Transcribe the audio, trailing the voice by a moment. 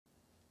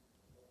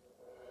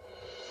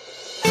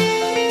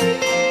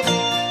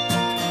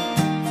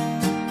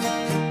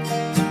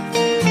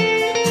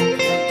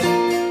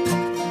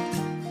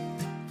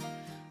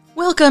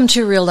Welcome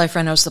to Real Life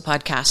Renos, the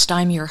podcast.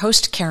 I'm your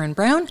host, Karen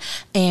Brown,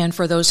 and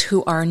for those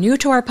who are new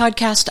to our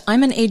podcast,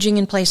 I'm an aging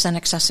in place and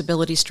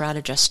accessibility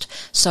strategist.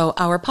 So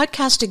our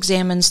podcast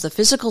examines the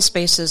physical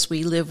spaces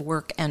we live,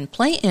 work, and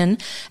play in,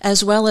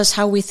 as well as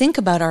how we think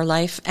about our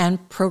life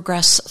and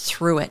progress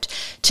through it.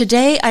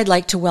 Today, I'd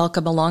like to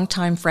welcome a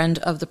longtime friend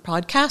of the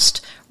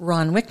podcast,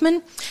 Ron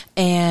Wickman,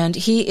 and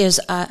he is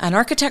an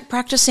architect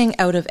practicing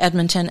out of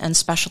Edmonton and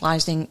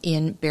specializing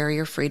in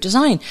barrier-free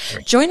design.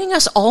 Joining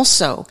us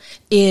also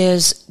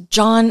is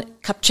John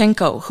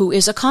Kupchenko, who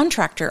is a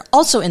contractor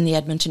also in the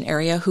Edmonton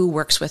area who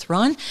works with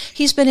Ron.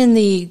 He's been in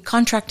the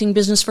contracting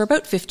business for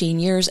about 15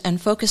 years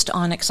and focused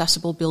on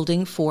accessible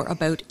building for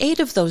about 8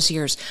 of those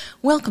years.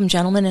 Welcome,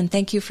 gentlemen, and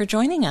thank you for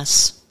joining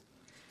us.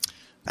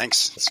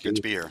 Thanks. It's good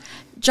to be here.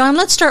 John,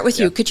 let's start with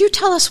you. Could you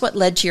tell us what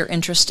led to your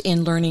interest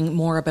in learning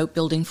more about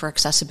building for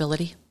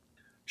accessibility?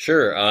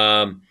 Sure.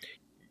 I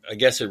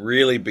guess it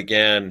really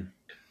began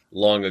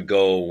long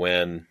ago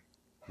when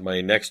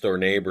my next door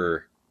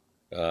neighbor,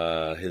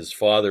 his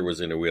father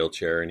was in a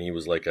wheelchair and he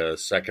was like a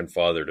second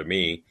father to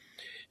me.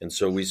 And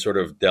so we sort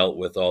of dealt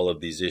with all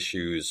of these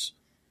issues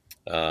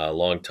a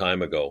long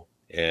time ago.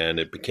 And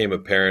it became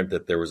apparent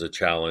that there was a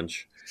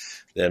challenge.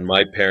 Then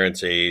my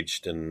parents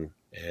aged and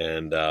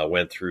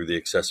went through the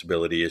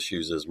accessibility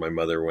issues as my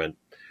mother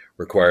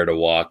required a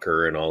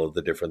walker and all of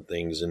the different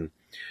things. And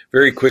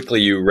very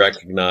quickly you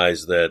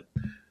recognize that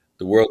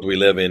the world we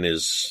live in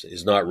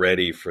is not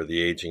ready for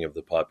the aging of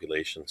the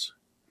populations.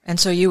 And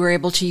so you were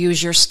able to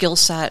use your skill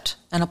set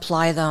and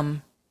apply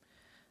them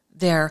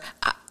there.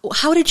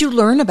 How did you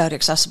learn about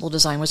accessible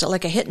design? Was it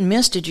like a hit and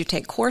miss? Did you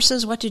take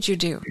courses? What did you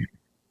do?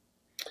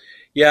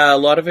 Yeah, a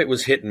lot of it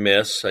was hit and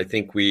miss. I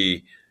think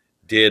we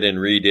did and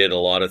redid a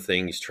lot of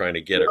things trying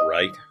to get it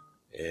right.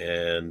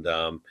 And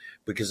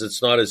because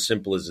it's not as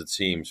simple as it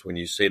seems. When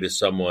you say to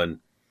someone,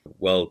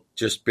 well,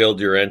 just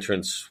build your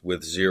entrance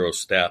with 0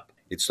 step,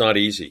 it's not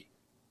easy.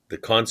 The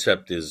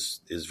concept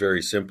is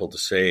very simple to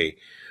say,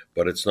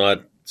 but it's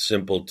not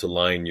simple to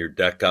line your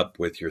deck up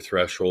with your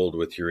threshold,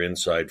 with your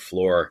inside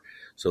floor,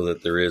 so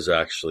that there is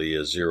actually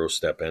a 0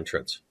 step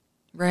entrance.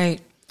 Right.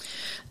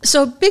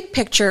 So big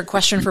picture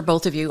question for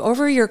both of you.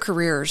 Over your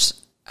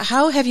careers,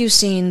 how have you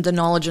seen the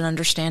knowledge and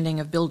understanding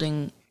of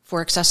building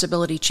for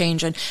accessibility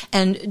change?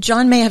 And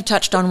John may have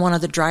touched on one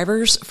of the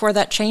drivers for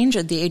that change,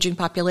 the aging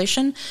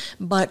population,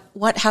 but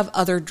what have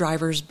other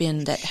drivers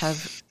been that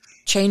have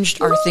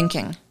changed our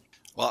thinking?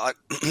 Well,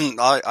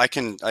 I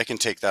can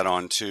take that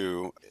on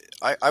too.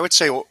 I would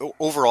say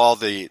overall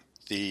the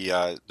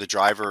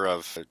driver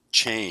of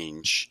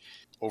change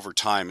over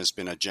time has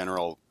been a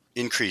general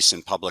increase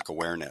in public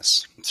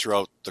awareness.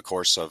 Throughout the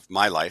course of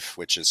my life,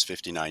 which is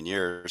 59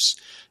 years,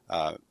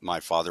 my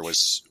father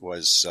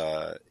was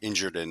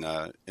injured in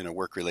a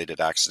work-related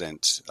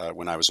accident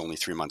when I was only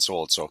 3 months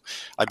old. So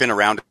I've been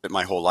around it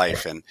my whole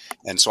life, and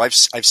so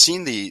I've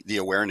seen the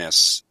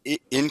awareness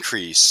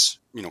increase,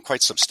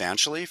 quite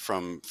substantially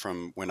from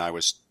when I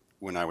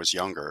was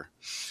younger,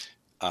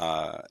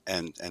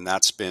 and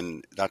that's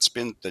been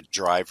the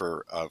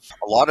driver of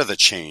a lot of the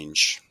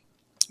change.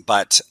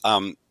 But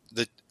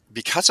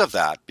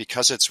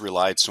because it's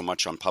relied so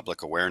much on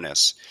public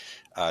awareness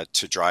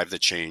to drive the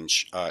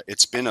change,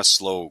 it's been a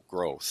slow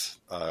growth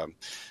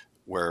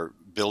where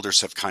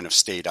builders have kind of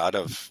stayed out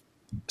of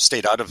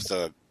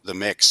the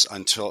mix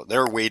until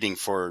they're waiting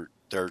for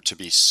there to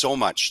be so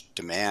much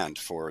demand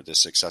for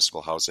this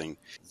accessible housing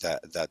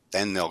that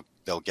then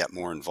they'll get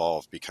more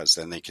involved, because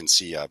then they can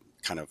see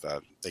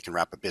they can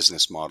wrap a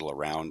business model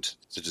around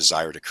the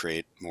desire to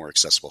create more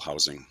accessible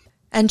housing.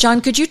 And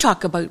John, could you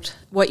talk about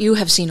what you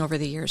have seen over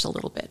the years a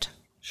little bit?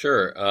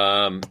 Sure.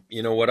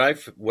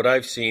 What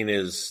I've seen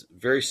is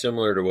very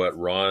similar to what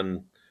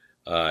Ron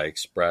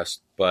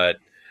expressed, but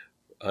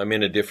I'm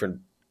in a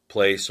different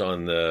place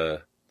on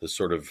the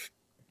sort of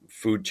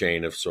food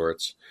chain of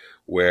sorts,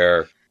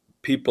 where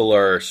people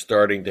are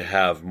starting to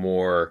have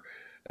more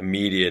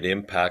immediate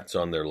impacts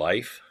on their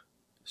life.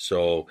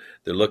 So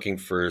they're looking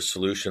for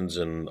solutions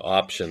and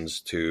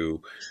options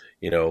to,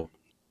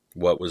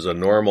 what was a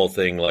normal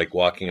thing like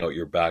walking out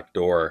your back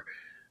door,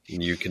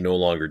 you can no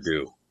longer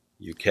do.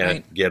 You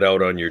can't get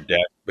out on your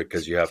deck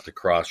because you have to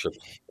cross a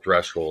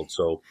threshold.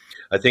 So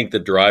I think the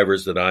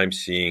drivers that I'm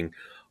seeing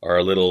are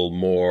a little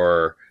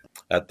more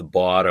at the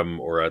bottom,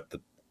 or at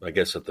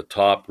the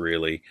top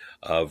really,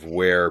 of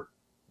where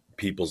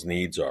people's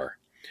needs are.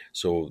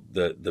 So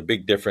the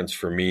big difference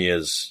for me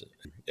as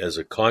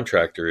a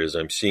contractor is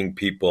I'm seeing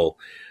people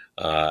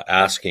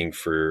asking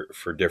for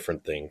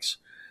different things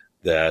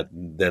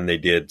than they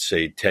did,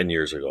 say, 10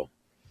 years ago.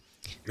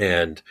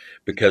 And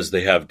because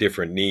they have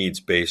different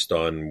needs based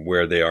on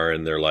where they are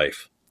in their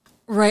life.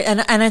 Right.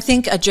 And I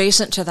think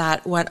adjacent to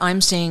that, what I'm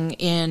seeing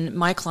in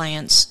my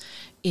clients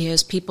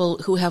is people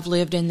who have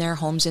lived in their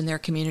homes, in their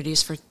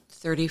communities for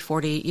 30,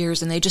 40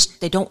 years, and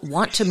they don't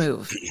want to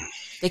move.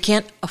 They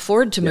can't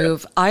afford to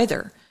move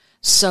either.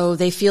 So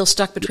they feel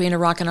stuck between a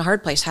rock and a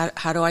hard place.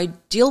 How do I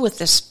deal with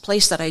this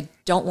place that I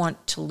don't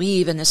want to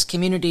leave, in this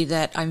community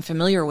that I'm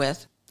familiar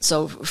with?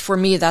 So for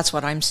me, that's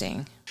what I'm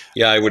seeing.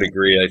 Yeah, I would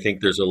agree. I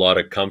think there's a lot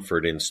of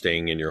comfort in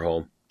staying in your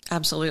home.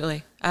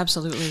 Absolutely.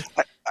 Absolutely.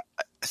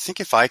 I think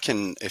if I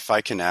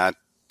can add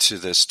to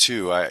this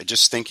too,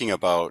 just thinking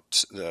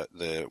about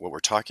the what we're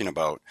talking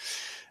about.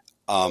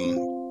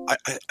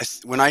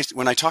 When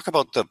I talk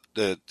about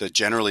the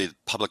generally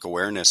public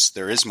awareness,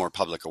 there is more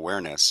public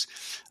awareness.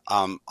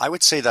 I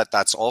would say that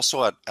that's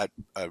also at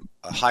a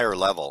higher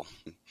level.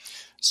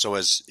 So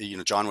as you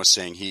know, John was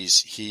saying,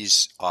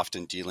 he's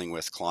often dealing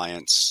with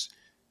clients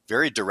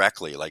very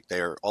directly, like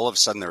they're all of a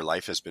sudden their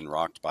life has been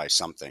rocked by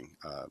something.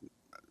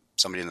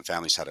 Somebody in the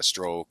family's had a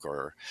stroke,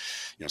 or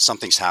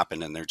something's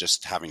happened, and they're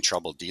just having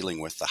trouble dealing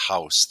with the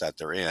house that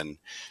they're in.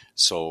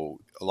 So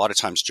a lot of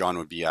times John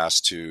would be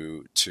asked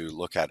to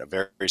look at a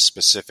very, very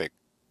specific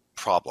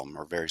problem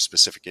or very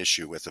specific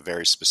issue with a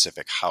very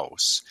specific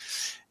house.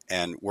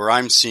 And where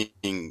I'm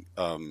seeing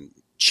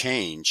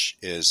change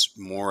is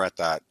more at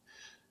that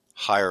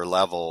higher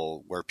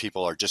level where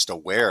people are just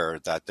aware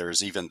that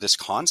there's even this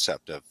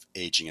concept of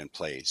aging in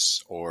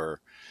place or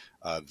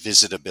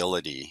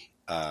visitability.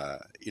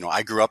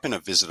 I grew up in a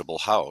visitable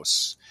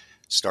house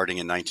starting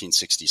in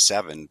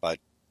 1967, but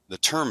the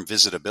term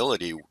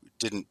visitability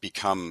didn't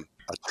become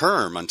a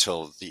term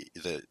until the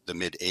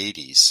mid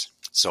 80s.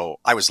 So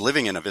I was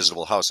living in a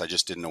visitable house. I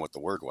just didn't know what the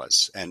word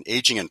was. And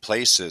aging in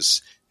place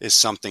is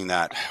something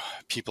that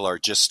people are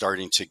just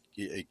starting to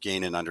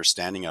gain an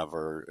understanding of,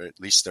 or at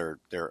least they're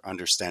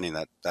understanding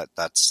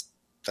that's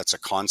a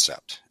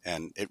concept.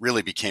 And it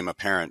really became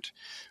apparent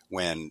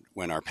when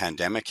our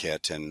pandemic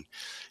hit and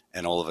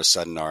all of a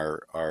sudden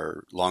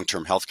our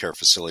long-term healthcare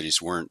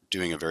facilities weren't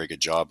doing a very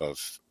good job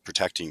of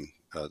protecting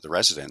the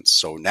residents.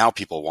 So now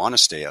people want to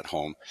stay at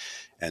home,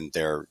 and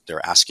they're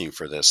asking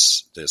for they're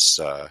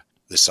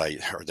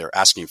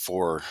asking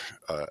for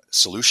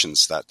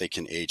solutions that they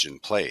can age in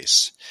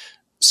place.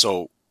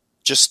 So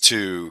just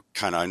to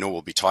kind of, I know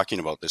we'll be talking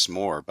about this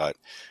more, but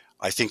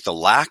I think the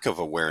lack of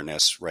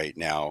awareness right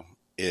now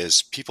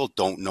is people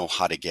don't know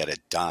how to get it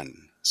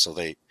done. So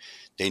they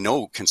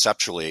know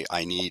conceptually,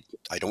 I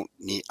don't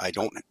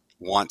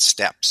want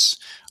steps.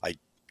 I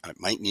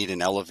might need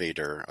an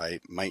elevator. I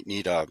might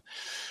need a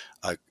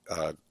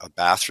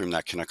bathroom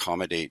that can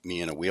accommodate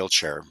me in a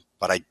wheelchair,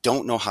 but I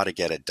don't know how to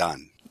get it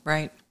done.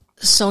 Right.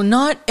 So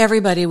not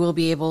everybody will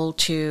be able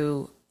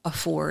to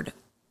afford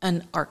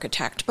an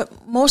architect,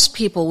 but most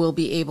people will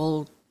be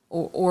able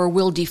or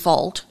will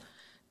default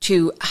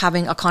to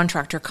having a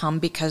contractor come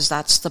because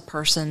that's the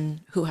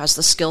person who has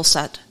the skill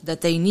set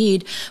that they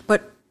need.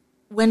 But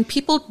when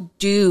people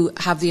do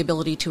have the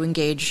ability to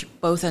engage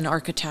both an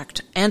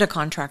architect and a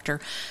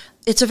contractor,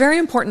 it's a very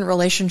important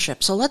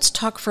relationship. So let's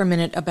talk for a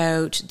minute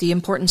about the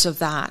importance of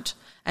that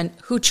and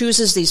who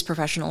chooses these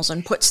professionals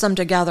and puts them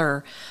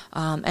together,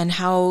 and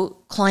how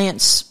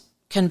clients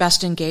can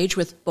best engage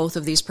with both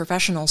of these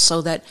professionals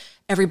so that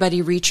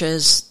everybody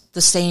reaches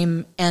the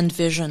same end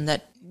vision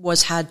that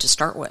was had to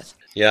start with.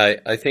 Yeah,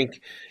 I think,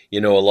 a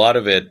lot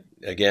of it,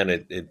 again,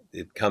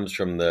 it comes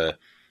from the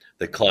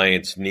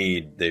client's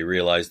need. They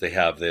realize they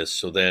have this.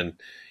 So then,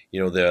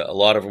 a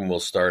lot of them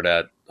will start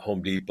at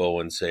Home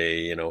Depot and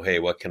say, hey,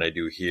 what can I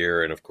do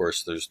here? And of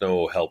course, there's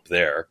no help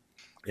there.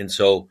 And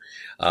so,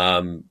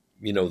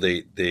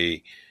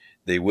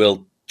 they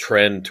will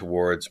trend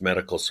towards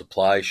medical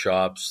supply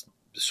shops,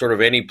 sort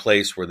of any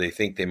place where they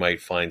think they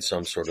might find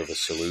some sort of a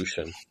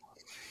solution.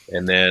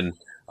 And then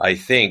I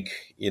think,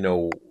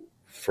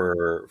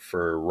 for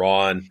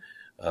Ron,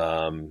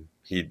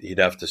 he'd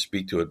have to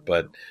speak to it,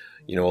 but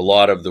a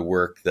lot of the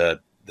work that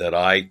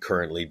I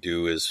currently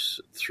do is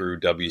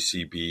through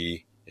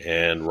WCB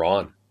and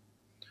Ron.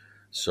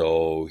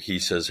 So he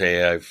says,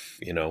 hey,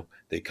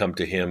 they come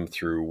to him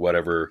through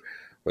whatever,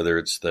 whether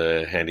it's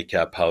the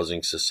Handicap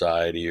Housing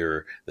Society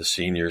or the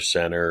Senior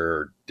Center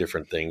or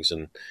different things.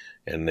 And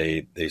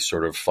they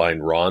sort of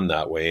find Ron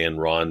that way,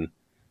 and Ron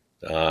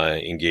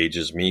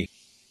engages me.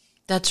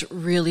 That's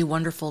really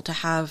wonderful to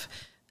have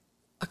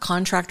a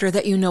contractor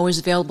that is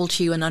available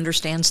to you and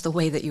understands the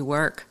way that you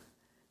work.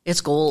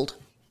 It's gold.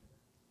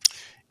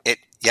 It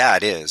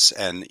is.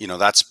 And,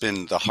 that's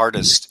been the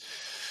hardest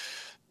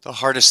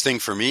thing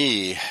for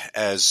me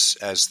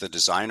as the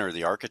designer,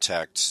 the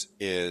architect,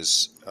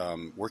 is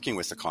working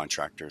with the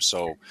contractor.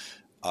 So,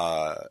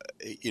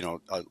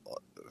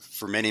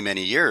 for many,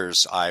 many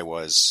years,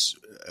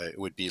 it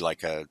would be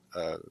like a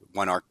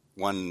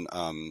one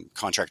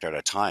contractor at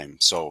a time.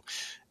 So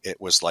it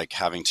was like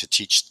having to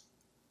teach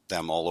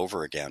them all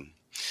over again.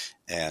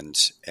 And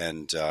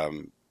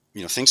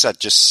things that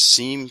just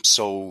seem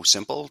so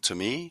simple to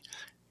me,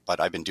 but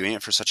I've been doing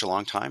it for such a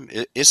long time,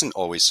 it isn't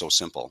always so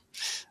simple.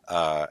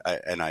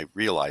 And I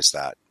realized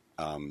that.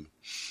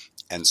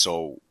 And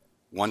so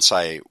once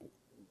I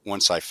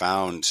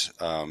found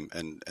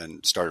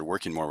and started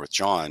working more with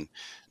John,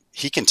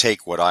 he can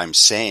take what I'm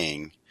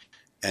saying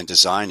and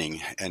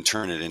designing and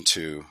turn it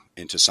into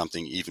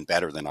something even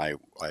better than I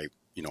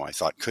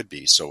thought could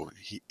be. So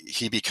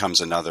he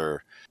becomes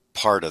another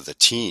part of the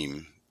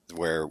team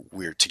where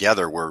we're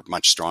together, we're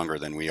much stronger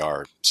than we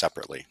are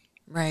separately.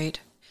 Right.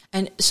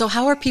 And so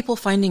how are people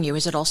finding you?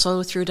 Is it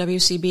also through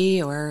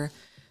WCB, or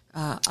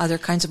other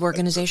kinds of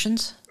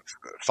organizations?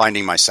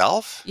 Finding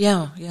myself?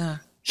 Yeah. Yeah.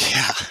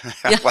 Yeah,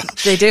 Well,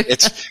 they do.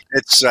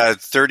 It's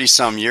 30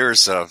 some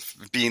years of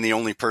being the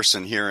only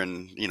person here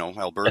in,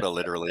 Alberta,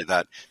 literally,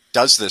 that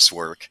does this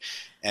work.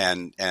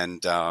 And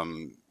it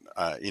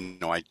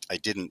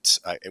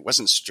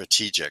wasn't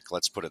strategic.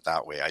 Let's put it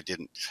that way. I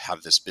didn't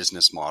have this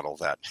business model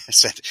that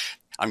said,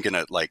 I'm going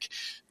to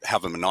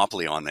have a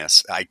monopoly on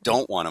this. I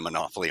don't want a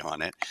monopoly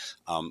on it.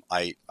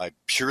 I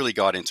purely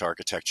got into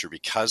architecture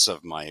because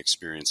of my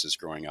experiences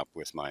growing up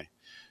with my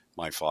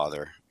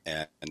father,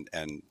 and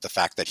the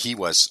fact that he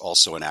was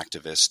also an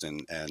activist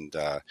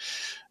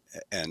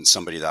and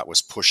somebody that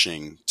was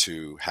pushing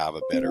to have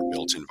a better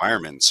built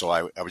environment. So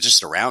I was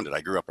just around it. I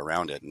grew up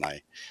around it, and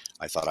I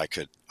thought I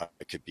could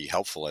be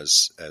helpful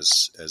as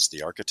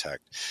the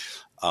architect.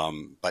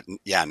 But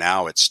yeah,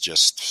 now it's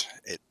just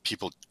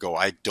people go,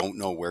 I don't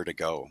know where to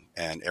go,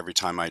 and every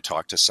time I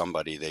talk to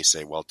somebody, they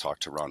say, "Well, talk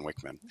to Ron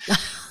Wickman,"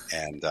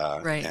 and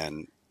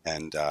right.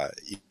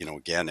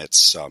 Again,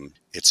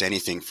 it's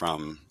anything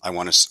from I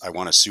want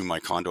to sue my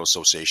condo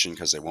association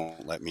because they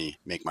won't let me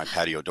make my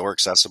patio door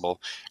accessible.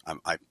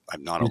 I'm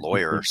not a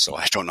lawyer, so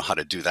I don't know how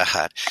to do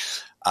that.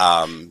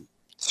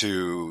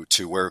 To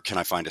where can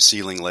I find a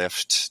ceiling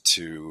lift?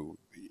 To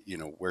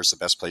where's the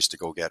best place to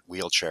go get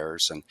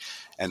wheelchairs?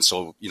 And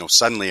so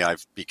suddenly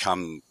I've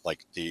become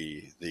like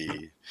the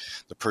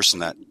person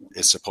that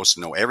is supposed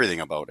to know everything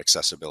about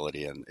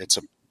accessibility, and it's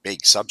a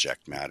big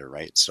subject matter,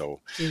 right? So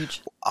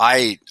huge.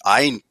 I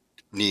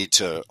need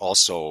to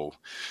also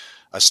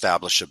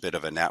establish a bit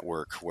of a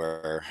network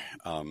where,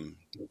 in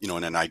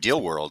an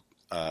ideal world,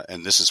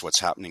 and this is what's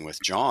happening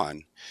with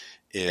John,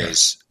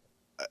 is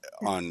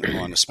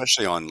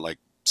especially on like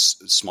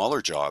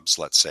smaller jobs,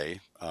 let's say,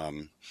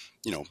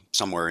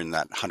 somewhere in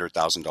that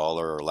 $100,000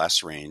 or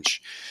less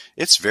range.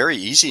 It's very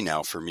easy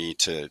now for me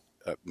to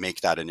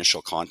make that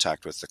initial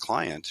contact with the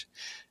client,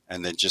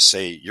 and then just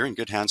say, you're in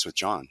good hands with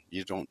John.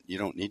 You don't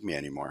need me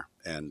anymore.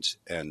 And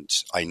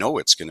I know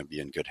it's going to be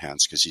in good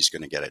hands because he's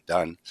going to get it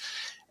done.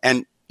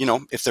 And,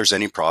 if there's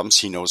any problems,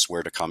 he knows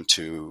where to come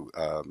to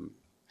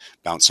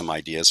bounce some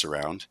ideas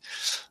around.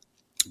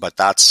 But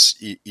that's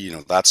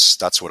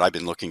what I've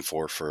been looking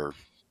for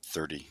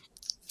 30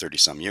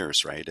 some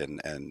years, right?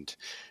 And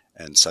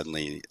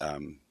suddenly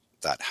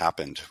that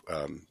happened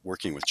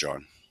working with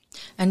John.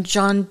 And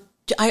John,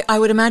 I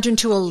would imagine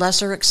to a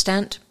lesser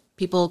extent,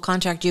 people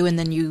contact you and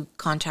then you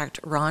contact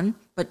Ron,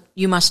 but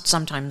you must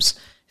sometimes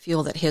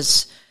feel that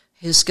his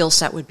skill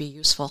set would be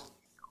useful.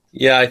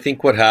 Yeah, I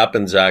think what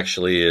happens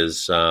actually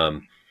is,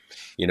 for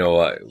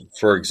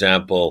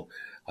example,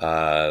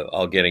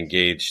 I'll get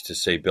engaged to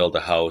say build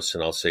a house,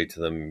 and I'll say to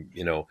them,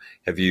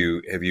 have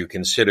you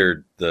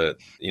considered the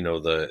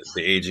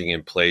aging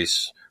in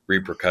place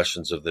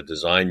repercussions of the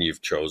design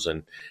you've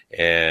chosen?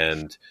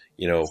 And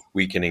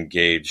we can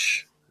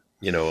engage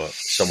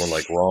someone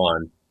like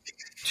Ron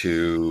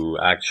to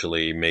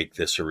actually make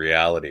this a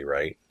reality,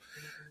 right?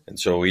 And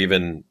so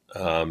even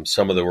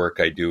some of the work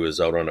I do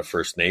is out on a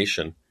First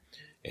Nation,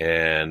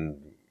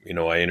 and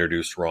I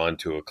introduced Ron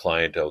to a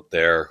client out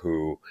there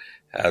who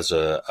has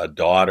a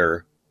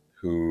daughter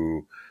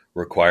who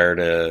required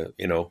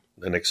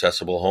an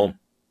accessible home,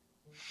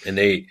 and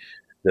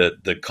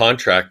the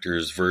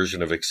contractor's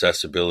version of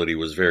accessibility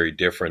was very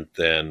different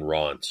than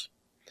Ron's.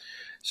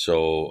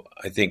 So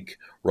I think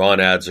Ron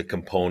adds a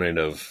component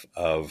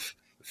of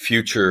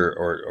future,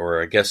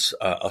 or I guess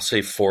I'll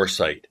say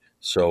foresight.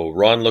 So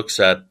Ron looks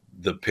at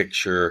the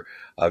picture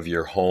of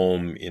your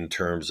home in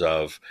terms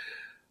of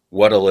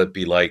what'll it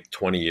be like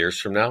 20 years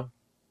from now,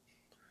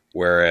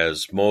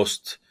 whereas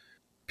most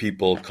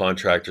people,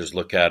 contractors,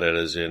 look at it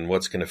as in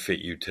what's going to fit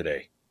you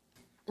today.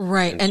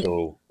 Right. And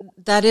so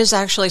that is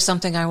actually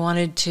something I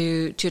wanted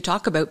to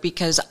talk about,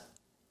 because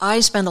I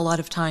spend a lot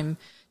of time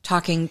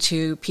talking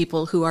to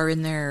people who are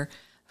in their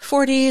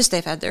 40s.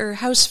 They've had their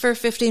house for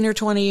 15 or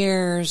 20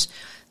 years.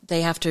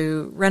 They have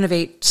to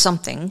renovate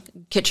something,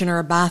 kitchen or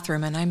a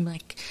bathroom. And I'm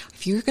like,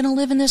 if you're going to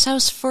live in this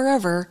house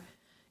forever,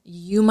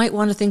 you might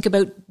want to think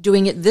about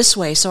doing it this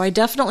way. So I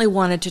definitely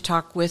wanted to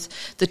talk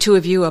with the two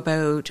of you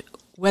about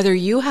whether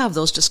you have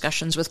those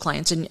discussions with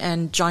clients.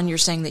 And John, you're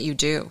saying that you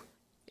do.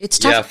 It's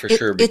tough. Yeah, for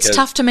sure. It's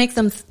tough to make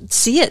them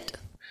see it.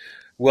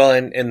 Well,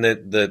 and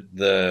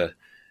the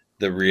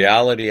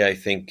reality, I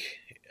think,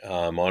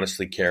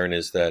 honestly, Karen,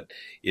 is that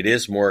it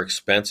is more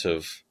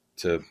expensive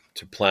to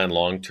plan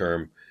long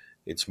term.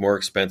 It's more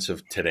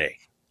expensive today.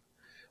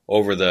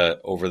 Over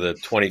the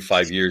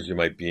 25 years you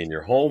might be in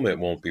your home, it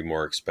won't be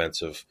more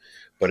expensive,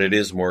 but it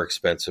is more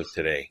expensive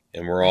today.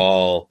 And we're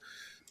all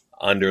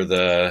under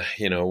the,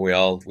 we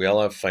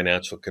all have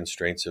financial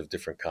constraints of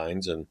different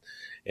kinds,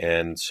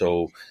 and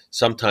so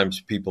sometimes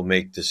people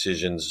make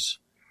decisions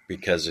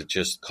because it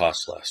just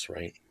costs less,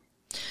 right?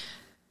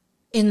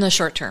 In the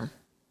short term.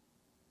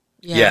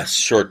 Yeah. Yes,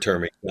 short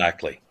term,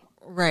 exactly.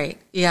 Right.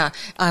 Yeah.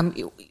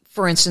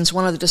 For instance,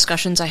 one of the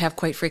discussions I have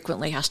quite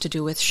frequently has to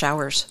do with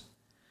showers.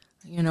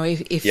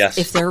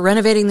 If they're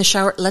renovating the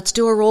shower, let's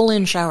do a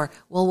roll-in shower.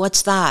 Well,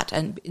 what's that?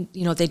 And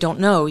they don't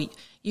know.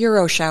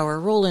 Euro shower,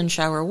 roll-in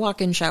shower,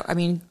 walk-in shower. I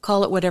mean,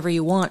 call it whatever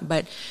you want,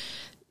 but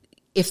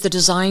if the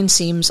design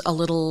seems a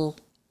little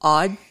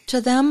odd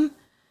to them,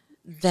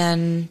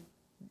 then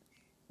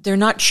they're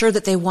not sure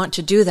that they want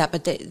to do that,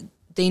 but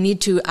they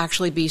need to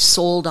actually be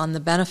sold on the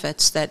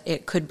benefits that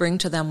it could bring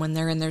to them when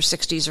they're in their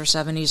 60s or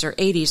 70s or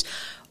 80s,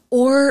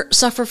 or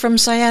suffer from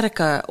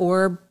sciatica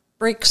or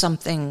break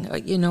something.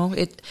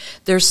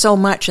 There's so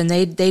much, and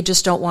they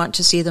just don't want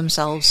to see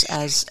themselves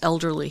as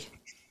elderly.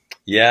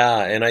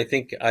 Yeah, and I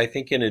think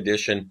in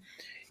addition,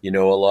 a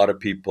lot of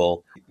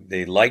people,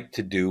 they like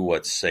to do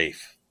what's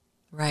safe.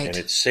 Right. And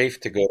it's safe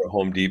to go to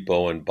Home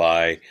Depot and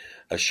buy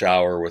a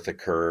shower with a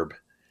curb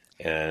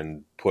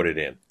and put it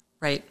in.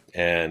 Right.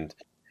 And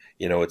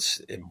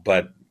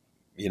that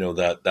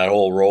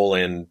whole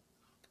roll-in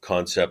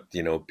concept,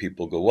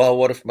 people go, well,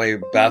 what if my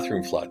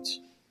bathroom floods?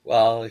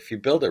 Well, if you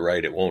build it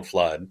right, it won't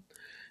flood.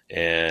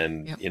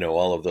 And, Yep.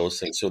 All of those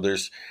things. So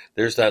there's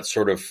that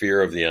sort of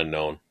fear of the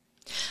unknown.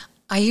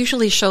 I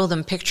usually show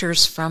them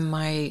pictures from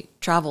my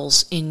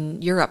travels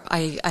in Europe.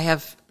 I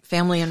have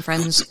family and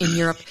friends in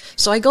Europe,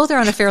 so I go there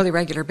on a fairly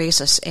regular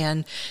basis.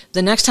 And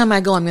the next time I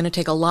go, I'm going to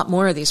take a lot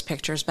more of these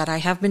pictures, but I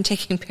have been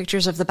taking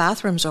pictures of the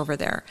bathrooms over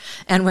there.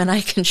 And when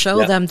I can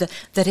show them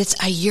that it's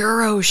a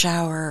Euro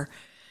shower,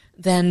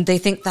 then they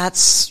think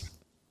that's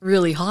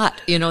really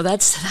hot.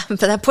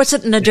 That puts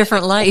it in a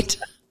different light.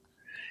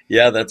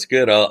 Yeah, that's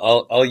good.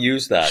 I'll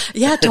use that.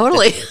 Yeah,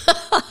 totally.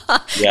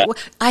 Yeah.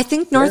 I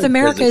think North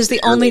America is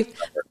the only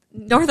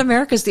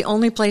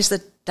place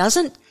that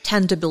doesn't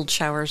tend to build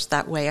showers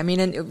that way. I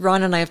mean, and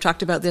Ron and I have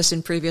talked about this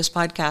in previous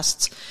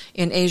podcasts.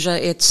 In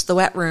Asia, it's the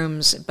wet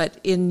rooms, but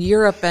in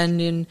Europe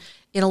and in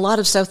a lot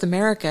of South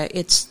America,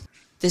 it's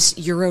this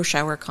Euro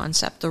shower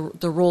concept,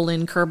 the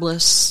roll-in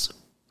curbless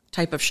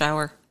type of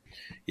shower.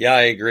 Yeah,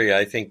 I agree.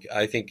 I think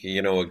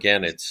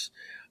again,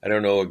 I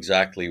don't know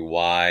exactly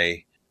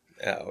why.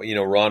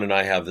 Ron and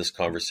I have this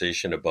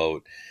conversation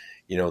about,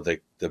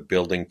 the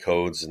building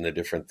codes and the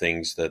different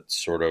things that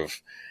sort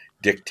of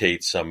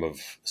dictate some of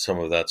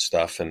that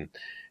stuff. And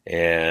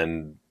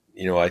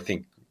I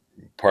think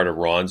part of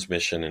Ron's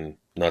mission, and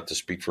not to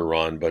speak for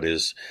Ron, but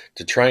is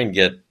to try and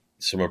get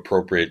some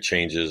appropriate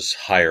changes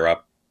higher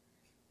up,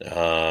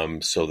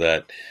 so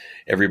that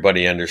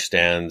everybody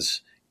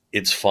understands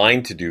it's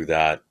fine to do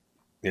that,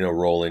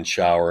 roll-in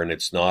shower, and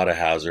it's not a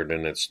hazard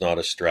and it's not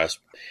a stress,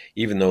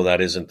 even though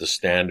that isn't the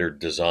standard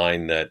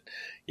design that,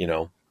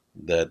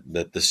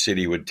 that the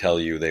city would tell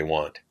you they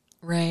want.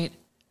 Right.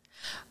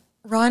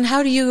 Ron,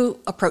 how do you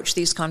approach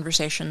these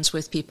conversations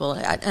with people?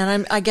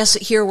 And I guess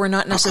here we're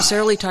not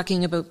necessarily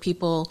talking about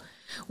people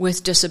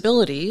with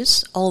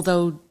disabilities,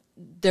 although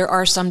there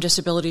are some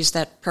disabilities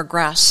that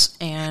progress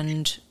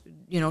and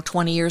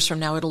 20 years from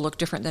now, it'll look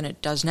different than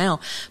it does now.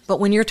 But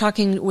when you're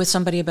talking with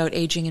somebody about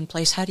aging in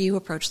place, how do you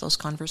approach those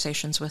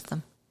conversations with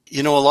them?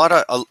 A lot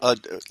of,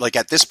 like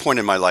at this point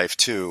in my life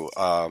too,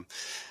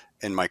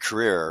 in my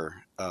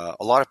career,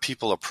 a lot of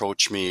people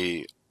approach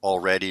me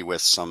already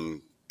with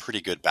some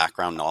pretty good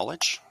background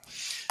knowledge.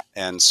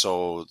 And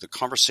so the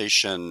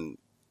conversation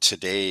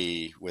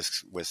today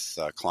with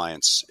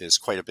clients is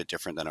quite a bit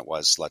different than it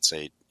was, let's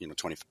say,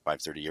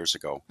 25, 30 years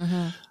ago.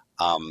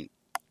 Mm-hmm.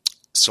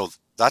 So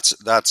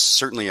that's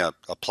certainly a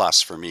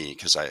plus for me,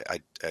 because I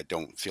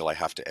don't feel I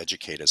have to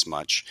educate as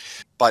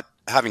much. But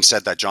having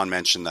said that, John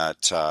mentioned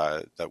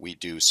that we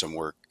do some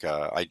work.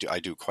 I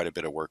do quite a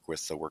bit of work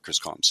with the Workers'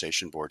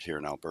 Compensation Board here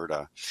in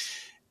Alberta,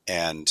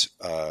 and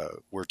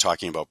we're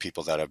talking about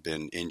people that have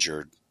been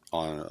injured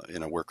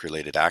in a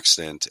work-related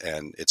accident,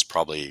 and it's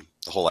probably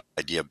the whole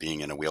idea of being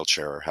in a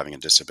wheelchair or having a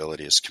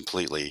disability is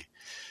completely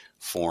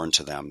foreign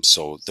to them.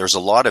 So there's a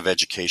lot of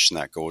education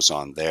that goes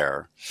on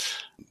there.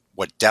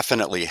 What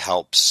definitely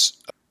helps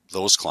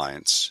those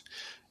clients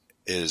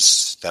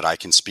is that I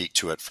can speak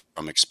to it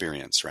from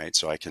experience, right?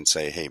 So I can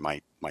say, hey,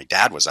 my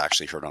dad was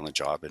actually hurt on the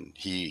job, and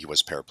he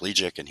was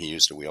paraplegic and he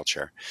used a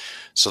wheelchair.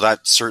 So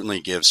that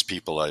certainly gives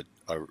people a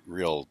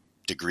real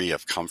degree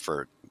of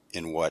comfort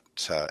in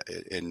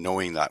in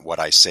knowing that what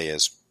I say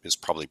is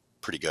probably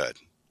pretty good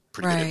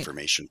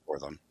information for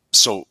them.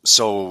 So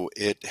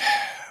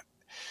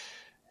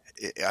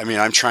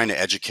I'm trying to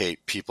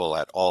educate people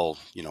at all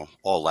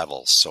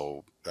levels.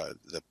 So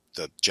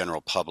the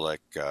general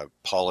public,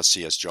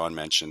 policy, as John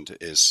mentioned,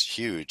 is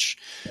huge.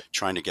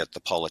 Trying to get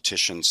the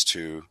politicians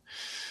to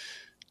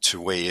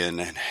weigh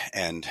in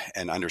and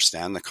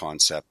understand the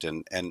concept.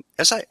 And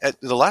as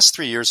the last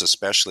 3 years,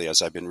 especially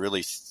as I've been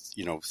really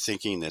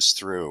thinking this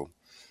through,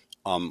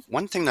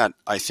 one thing that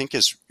I think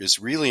is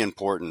really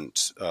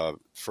important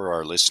for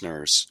our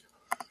listeners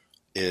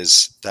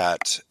is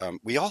that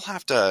we all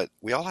have to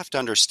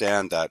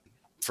understand that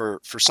for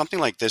something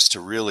like this to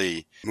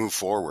really move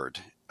forward,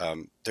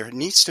 there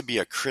needs to be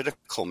a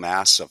critical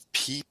mass of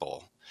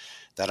people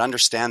that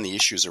understand the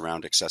issues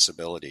around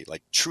accessibility,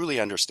 like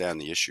truly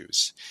understand the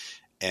issues.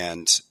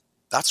 And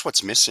that's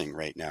what's missing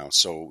right now.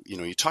 So,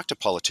 you talk to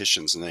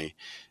politicians and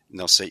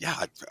they'll say,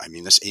 yeah, I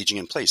mean, this aging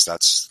in place,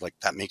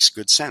 that makes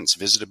good sense.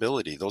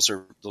 Visitability, those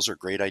are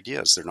great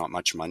ideas. They're not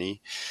much money.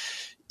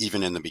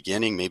 even in the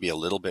beginning, maybe a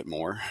little bit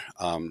more.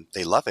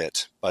 They love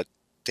it, but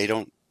they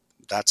don't.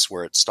 That's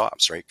where it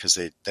stops, right? Because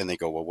then they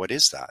go, well, what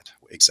is that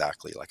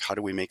exactly? Like, how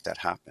do we make that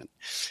happen?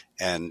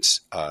 And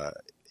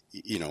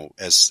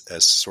as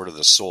sort of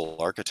the sole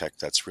architect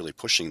that's really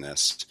pushing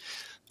this,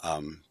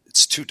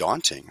 it's too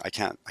daunting. I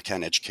can't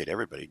educate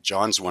everybody.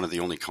 John's one of the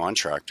only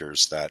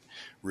contractors that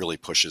really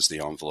pushes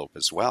the envelope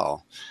as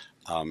well.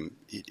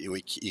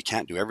 You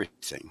can't do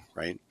everything,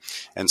 right?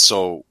 And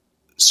so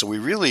we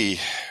really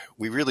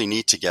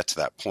need to get to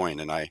that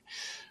point. And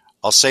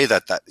I'll say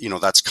that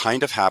that's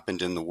kind of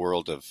happened in the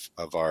world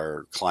of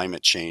our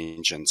climate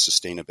change and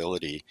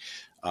sustainability.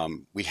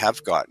 We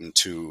have gotten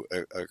to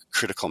a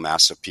critical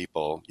mass of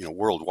people,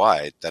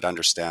 worldwide that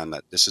understand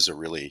that this is a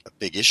really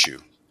big issue.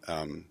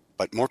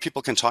 But more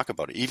people can talk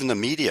about it. Even the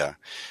media,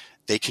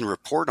 they can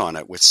report on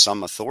it with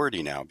some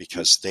authority now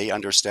because they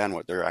understand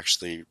what they're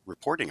actually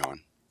reporting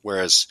on.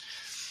 Whereas,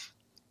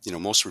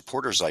 most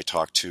reporters I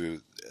talk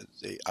to,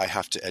 I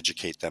have to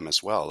educate them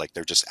as well. Like,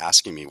 they're just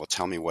asking me, well,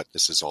 tell me what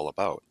this is all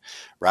about,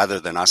 rather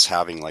than us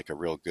having like a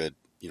real good,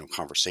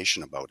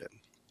 conversation about it.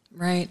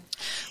 Right.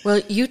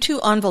 Well, you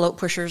two envelope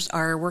pushers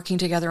are working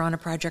together on a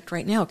project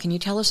right now. Can you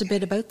tell us a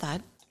bit about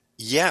that?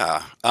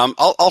 Yeah.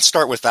 I'll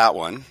start with that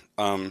one.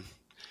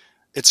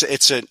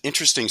 It's an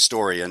interesting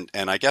story, and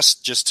I guess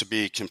just to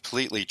be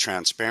completely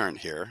transparent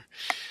here,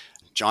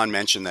 John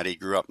mentioned that he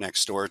grew up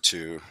next door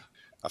to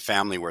a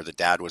family where the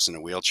dad was in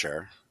a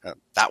wheelchair.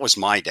 That was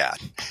my dad.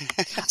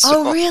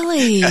 Oh,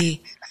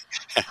 really?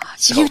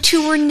 So, you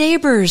two were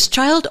neighbors,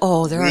 child.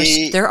 Oh,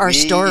 there are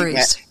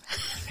stories.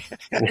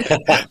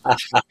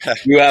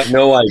 You have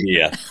no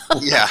idea.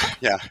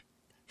 Yeah.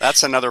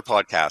 That's another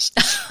podcast.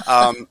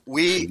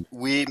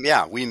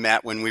 We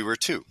met when we were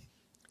two.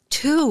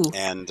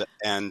 And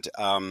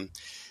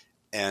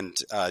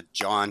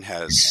John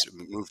has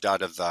moved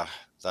out of the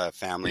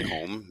family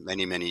home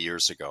many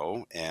years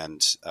ago,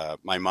 and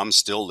my mom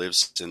still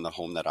lives in the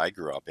home that I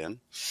grew up in.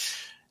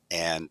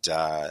 And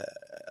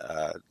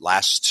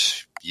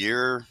last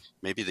year,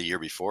 maybe the year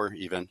before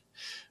even,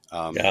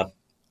 the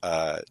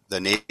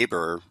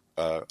neighbor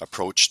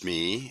approached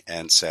me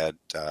and said,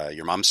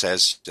 your mom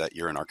says that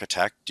you're an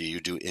architect. Do you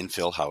do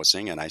infill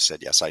housing? And I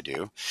said, yes, I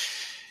do.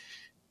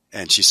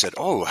 And she said,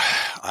 oh,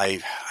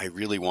 I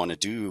really want to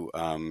do,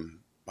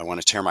 I want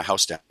to tear my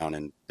house down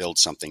and build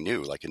something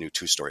new, like a new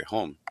 2-story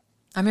home.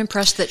 I'm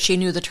impressed that she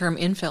knew the term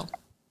infill.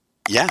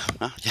 Yeah,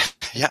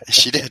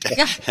 she did.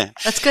 Yeah,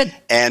 that's good.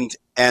 And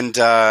then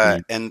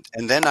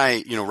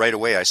I, right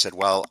away I said,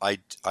 well, I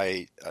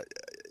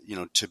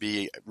to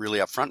be really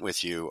upfront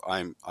with you,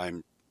 I'm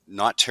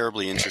not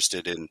terribly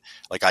interested in,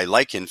 like, I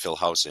like infill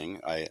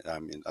housing. I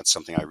mean, that's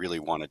something I really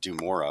want to do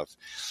more of.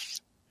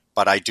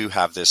 But I do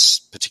have this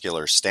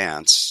particular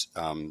stance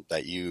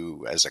that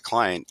you, as a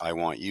client, I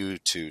want you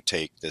to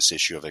take this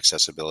issue of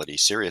accessibility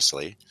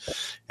seriously,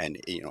 and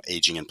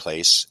aging in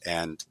place,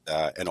 and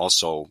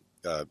also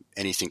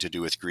anything to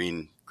do with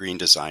green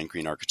design,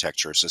 green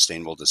architecture,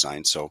 sustainable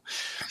design. So,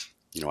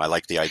 I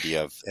like the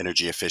idea of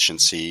energy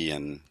efficiency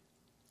and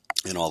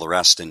all the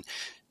rest. And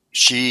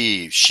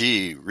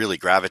she really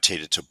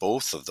gravitated to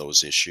both of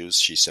those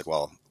issues. She said,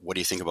 "Well, what do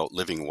you think about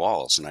living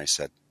walls?" And I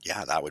said,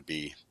 "Yeah, that'd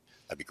be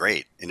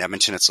great." In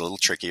Edmonton, it's a little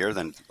trickier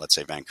than, let's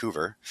say,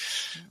 Vancouver,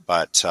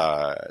 but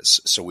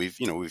so we've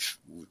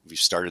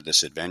started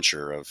this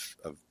adventure of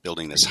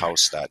building this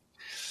house that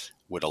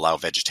would allow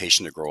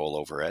vegetation to grow all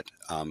over it.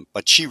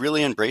 But she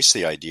really embraced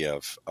the idea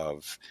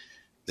of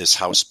this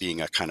house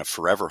being a kind of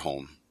forever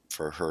home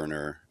for her and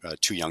her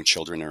 2 young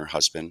children and her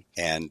husband.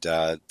 And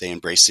they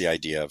embraced the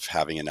idea of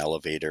having an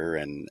elevator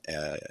and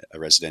a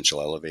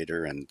residential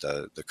elevator, and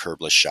the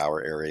curbless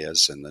shower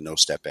areas and the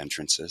no-step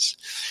entrances.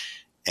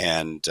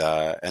 And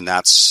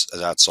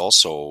that's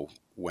also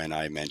when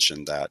I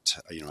mentioned that,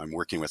 I'm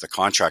working with a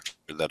contractor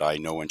that I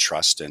know and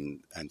trust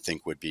and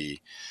think would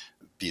be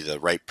the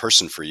right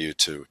person for you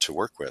to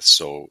work with.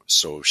 So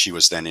she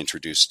was then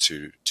introduced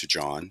to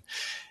John.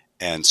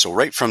 And so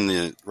right from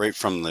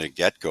the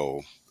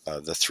get-go,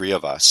 the three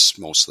of us,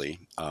 mostly,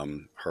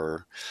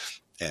 her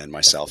and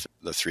myself,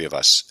 the three of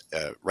us,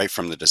 right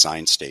from the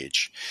design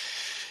stage.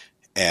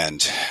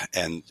 And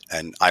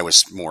I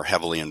was more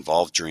heavily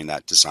involved during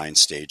that design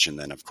stage. And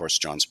then, of course,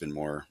 John's been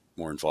more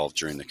involved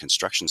during the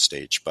construction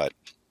stage. But,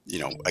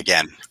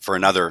 again, for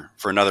another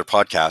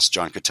podcast,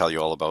 John could tell you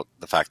all about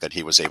the fact that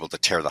he was able to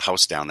tear the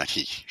house down that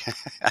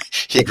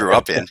he grew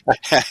up in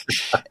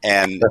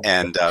and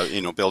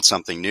build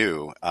something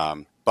new.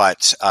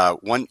 But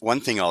one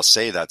thing I'll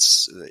say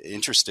that's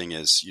interesting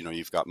is,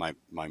 you've got my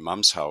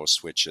mom's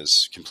house, which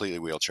is completely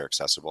wheelchair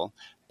accessible,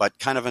 but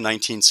kind of a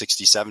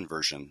 1967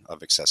 version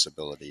of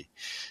accessibility.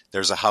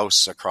 There's a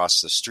house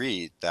across the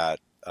street that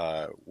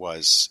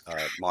was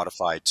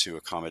modified to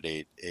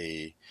accommodate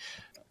a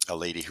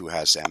lady who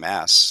has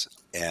MS,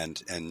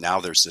 and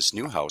now there's this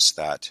new house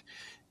that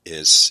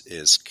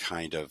is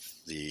kind of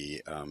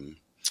the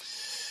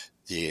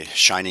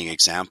shining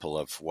example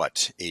of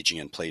what aging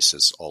in place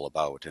is all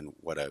about, and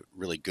what a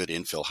really good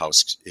infill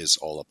house is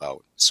all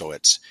about. So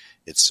it's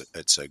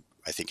a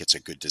I think it's a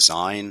good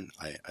design.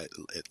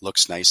 It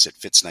looks nice. It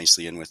fits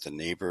nicely in with the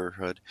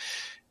neighborhood.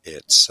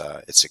 It's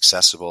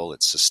accessible.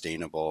 It's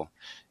sustainable.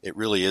 It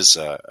really is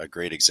a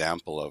great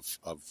example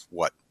of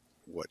what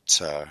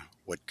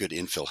good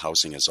infill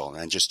housing is all,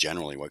 and just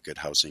generally what good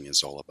housing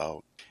is all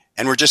about.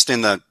 And we're just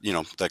in the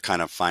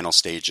kind of final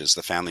stages.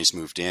 The family's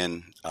moved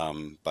in,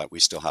 but we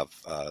still have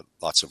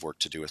lots of work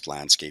to do with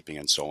landscaping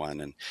and so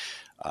on. And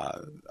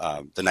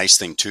the nice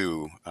thing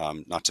too,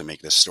 not to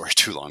make this story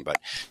too long, but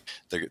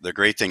the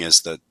great thing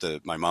is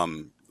that my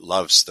mom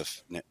loves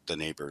the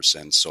neighbors,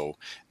 and so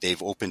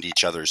they've opened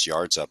each other's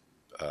yards up,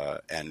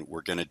 and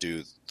we're going to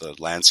do the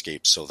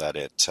landscape so that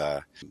it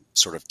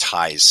sort of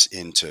ties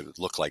into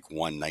look like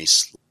one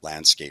nice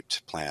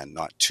landscaped plan,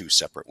 not two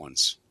separate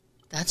ones.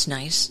 That's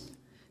nice.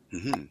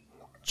 Mm-hmm.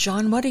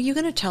 John, what are you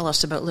going to tell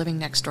us about living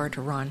next door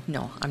to Ron?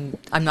 No,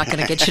 I'm not going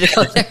to get you to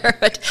go there.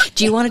 But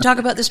do you want to talk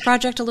about this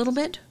project a little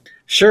bit?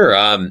 Sure.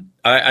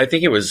 I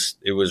think it was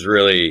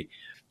really,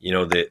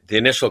 the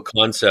initial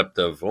concept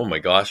of, oh my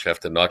gosh, I have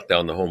to knock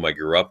down the home I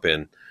grew up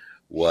in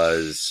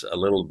was a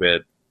little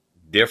bit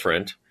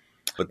different.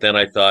 But then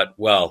I thought,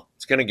 well,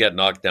 it's going to get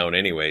knocked down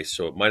anyway,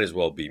 so it might as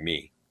well be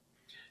me.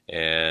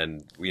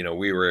 And,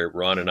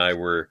 Ron and I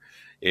were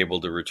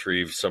able to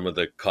retrieve some of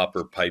the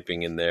copper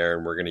piping in there,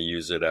 and we're going to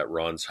use it at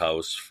Ron's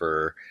house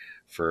for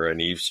an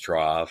eaves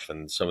trough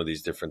and some of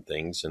these different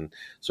things. And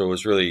so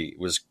it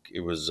was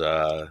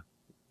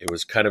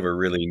kind of a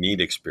really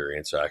neat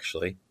experience,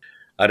 actually.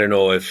 I don't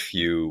know if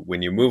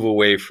when you move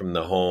away from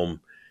the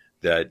home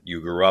that you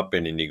grew up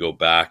in and you go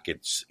back,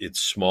 it's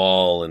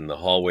small and the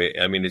hallway.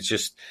 I mean, it's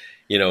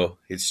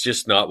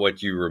just not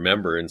what you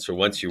remember. And so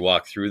once you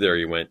walk through there,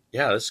 you went,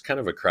 yeah, this is kind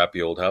of a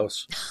crappy old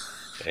house.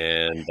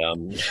 And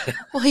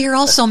well, you're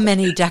also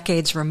many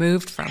decades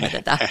removed from it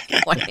at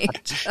that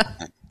point.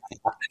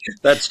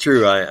 That's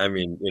true. I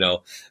mean,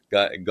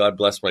 God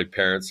bless my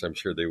parents. I'm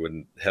sure they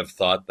wouldn't have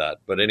thought that.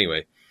 But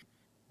anyway,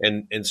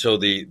 and so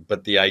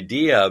the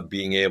idea of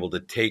being able to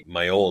take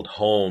my old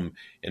home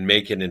and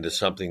make it into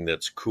something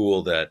that's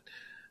cool that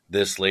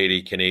this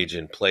lady can age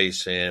in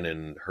place in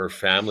and her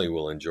family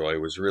will enjoy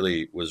was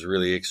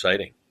really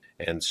exciting.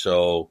 And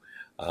so,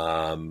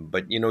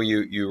 but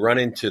you run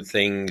into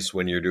things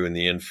when you're doing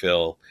the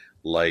infill,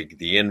 like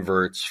the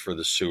inverts for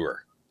the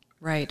sewer.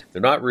 Right.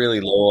 They're not really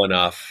low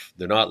enough.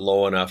 They're not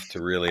low enough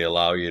to really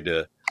allow you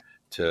to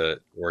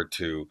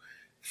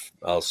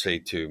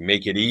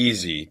make it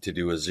easy to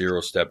do a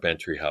 0-step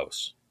entry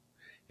house.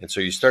 And so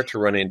you start to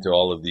run into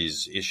all of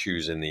these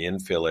issues in the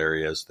infill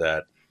areas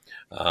that,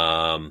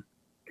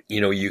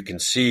 you can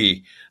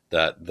see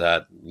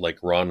that like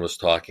Ron was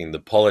talking, the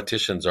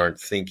politicians aren't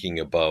thinking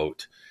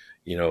about,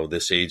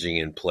 this aging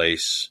in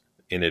place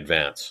in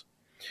advance.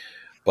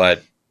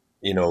 But,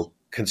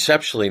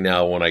 conceptually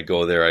now when I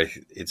go there,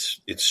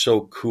 it's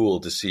so cool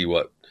to see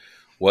what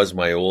was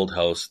my old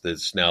house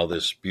that's now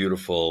this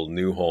beautiful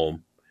new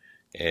home,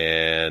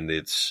 and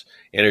it's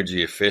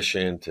energy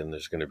efficient, and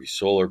there's going to be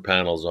solar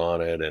panels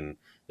on it, and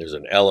there's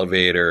an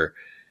elevator.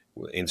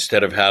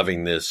 Instead of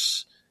having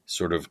this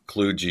sort of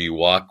kludgy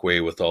walkway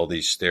with all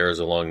these stairs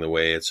along the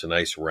way, it's a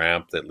nice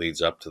ramp that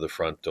leads up to the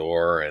front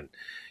door. And,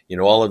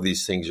 all of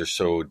these things are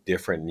so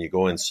different. And you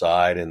go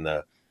inside and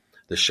the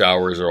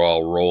showers are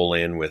all roll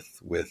in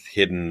with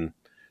hidden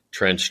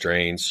trench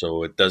drains.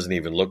 So it doesn't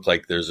even look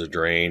like there's a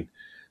drain.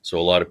 So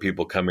a lot of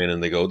people come in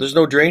and they go, there's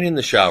no drain in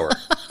the shower.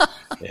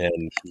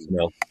 And,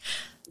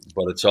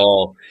 but it's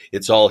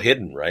all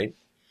hidden. Right.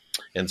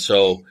 And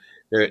so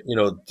there,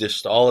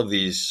 just all of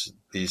these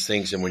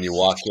things. And when you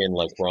walk in,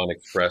 like Ron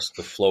expressed,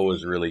 the flow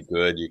is really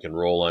good. You can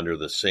roll under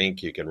the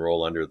sink. You can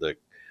roll under the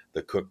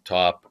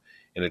cooktop.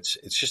 And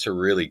it's just a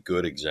really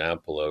good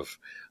example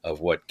of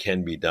what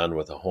can be done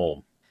with a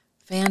home.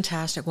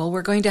 Fantastic. Well,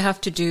 we're going to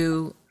have to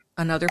do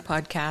another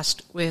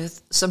podcast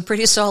with some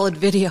pretty solid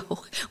video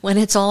when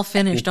it's all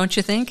finished, don't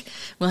you think?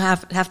 We'll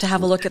have to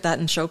have a look at that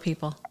and show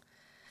people.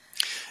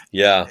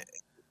 Yeah.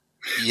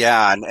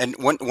 Yeah. And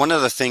one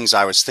of the things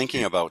I was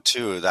thinking about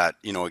too, that,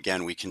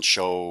 again, we can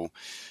show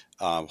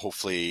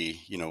hopefully,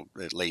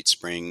 late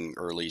spring,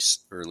 early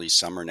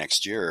summer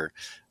next year,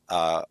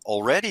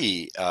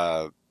 already,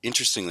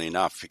 interestingly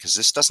enough, because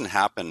this doesn't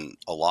happen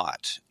a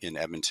lot in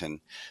Edmonton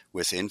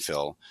with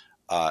infill,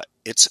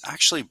 it's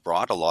actually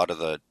brought a lot of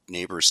the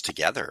neighbors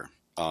together.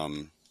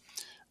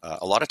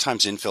 A lot of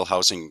times infill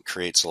housing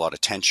creates a lot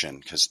of tension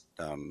because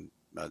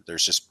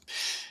there's just,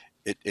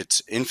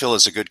 it's infill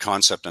is a good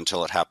concept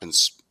until it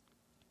happens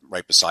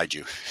right beside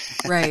you.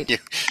 Right.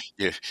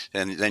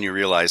 And then you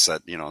realize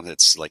that,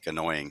 it's like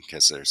annoying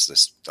because there's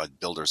this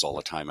builders all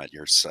the time at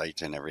your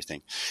site and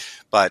everything.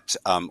 But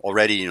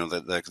already,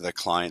 the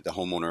client, the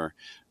homeowner,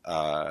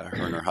 her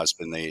and her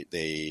husband,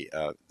 they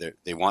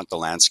want the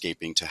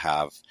landscaping to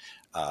have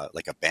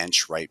like a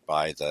bench right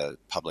by the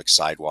public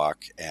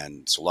sidewalk.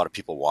 And so a lot of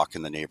people walk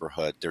in the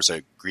neighborhood. There's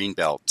a green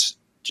belt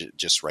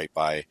just right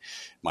by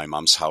my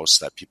mom's house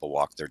that people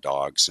walk their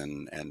dogs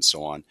and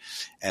so on.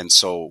 And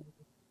so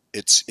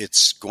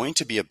it's going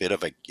to be a bit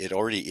of it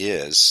already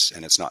is,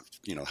 and it's not,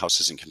 the house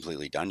isn't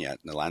completely done yet,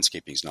 and the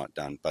landscaping's not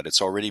done, but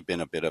it's already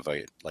been a bit of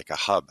a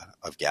hub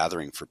of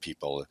gathering for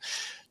people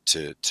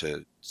to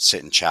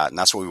sit and chat, and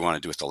that's what we want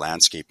to do with the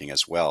landscaping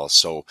as well.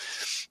 So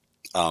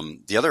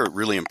the other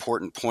really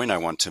important point I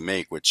want to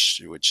make,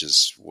 which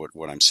is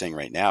what I'm saying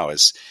right now,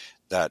 is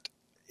that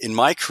in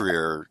my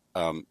career,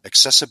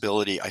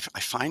 accessibility, I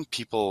find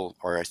people,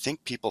 or I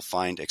think people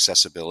find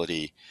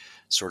accessibility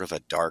sort of a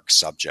dark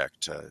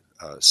subject,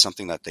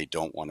 something that they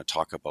don't want to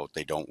talk about,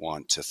 they don't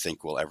want to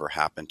think will ever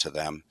happen to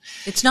them.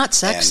 It's not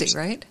sexy,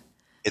 right?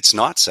 It's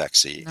not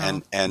sexy.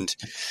 No.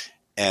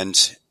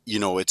 And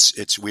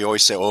it's we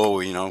always say,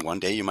 oh, one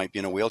day you might be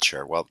in a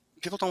wheelchair. Well,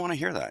 people don't want to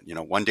hear that.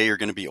 One day you're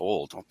going to be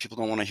old. Well, people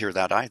don't want to hear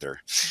that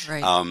either.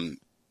 Right.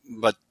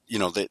 But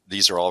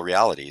these are all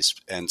realities.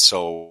 And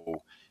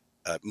so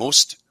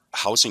most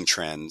housing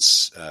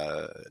trends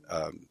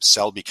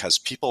sell because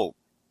people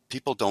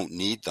don't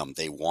need them.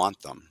 They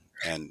want them.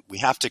 And we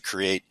have to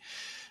create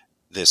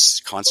this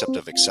concept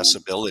of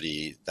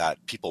accessibility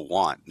that people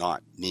want,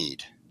 not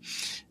need.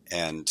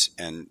 And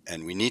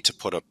we need to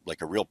put a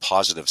real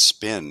positive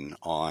spin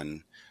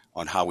on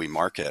how we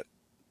market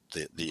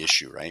the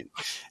issue, right?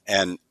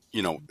 And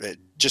I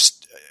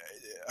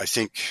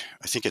think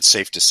it's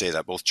safe to say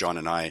that both John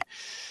and I,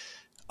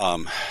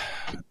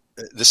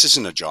 this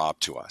isn't a job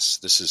to us.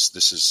 This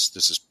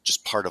is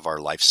just part of our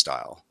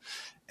lifestyle,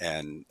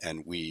 and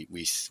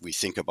we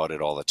think about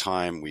it all the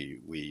time.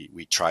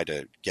 We try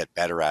to get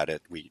better at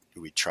it. We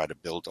try to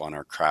build on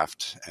our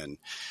craft, and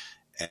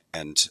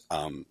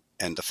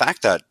the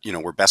fact that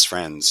we're best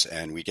friends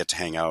and we get to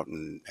hang out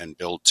and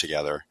build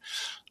together.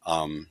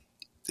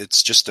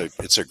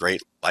 It's a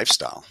great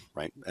lifestyle,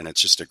 right? And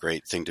it's just a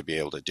great thing to be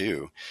able to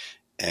do.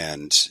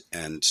 And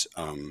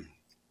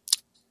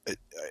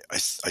I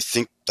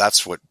think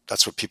that's what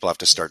people have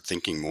to start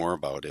thinking more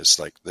about, is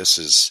like, this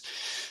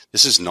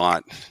is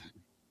not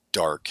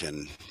dark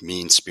and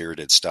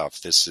mean-spirited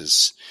stuff. This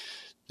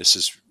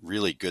is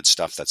really good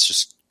stuff that's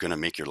just going to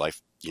make your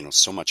life,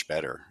 so much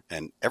better,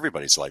 and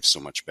everybody's life so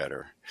much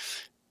better.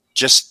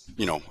 Just,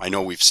 I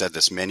know we've said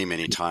this many,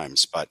 many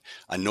times, but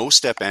a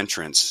no-step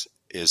entrance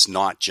is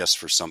not just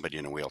for somebody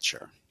in a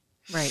wheelchair.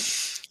 Right.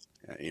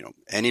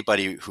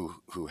 Anybody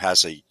who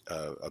has a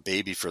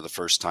baby for the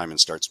first time and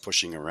starts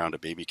pushing around a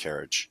baby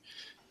carriage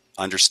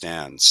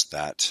understands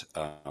that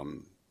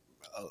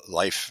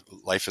life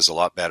is a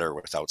lot better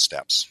without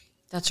steps.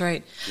 That's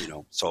right.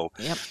 So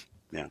yep.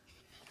 Yeah.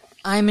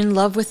 I'm in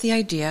love with the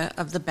idea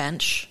of the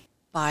bench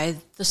by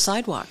the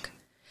sidewalk.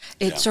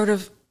 It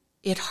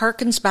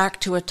harkens back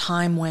to a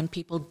time when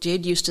people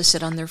did used to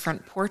sit on their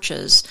front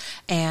porches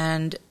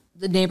and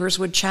the neighbors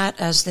would chat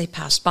as they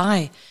passed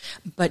by.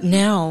 But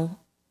now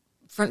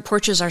front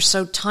porches are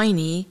so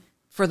tiny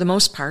for the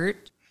most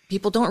part,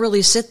 people don't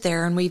really sit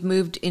there, and we've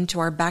moved into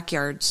our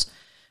backyards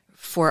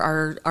for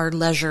our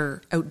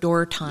leisure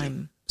outdoor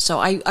time. So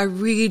I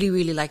really,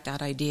 really like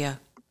that idea.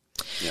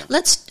 Yeah.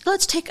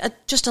 Let's take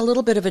just a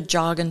little bit of a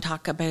jog and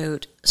talk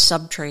about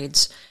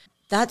subtrades.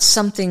 That's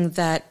something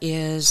that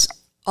is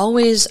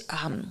always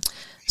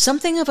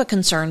something of a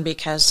concern,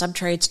 because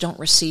subtrades don't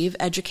receive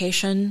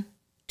education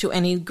to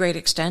any great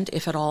extent,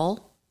 if at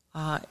all,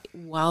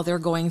 while they're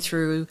going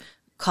through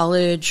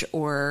college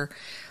or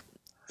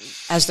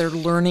as they're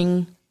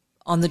learning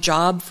on the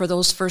job for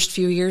those first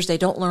few years. They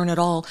don't learn at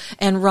all.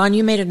 And Ron,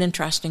 you made an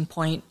interesting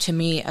point to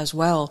me as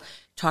well,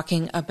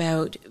 talking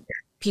about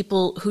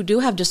people who do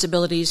have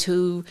disabilities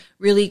who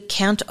really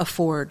can't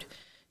afford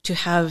to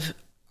have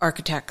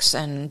architects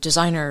and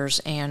designers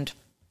and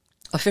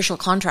official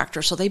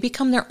contractors. So they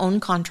become their own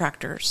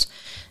contractors,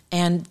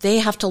 and they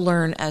have to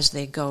learn as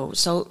they go.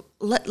 So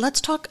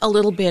let's talk a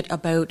little bit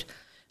about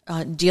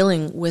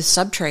dealing with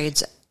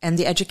subtrades and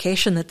the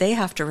education that they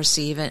have to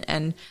receive,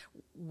 and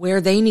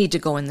where they need to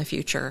go in the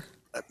future.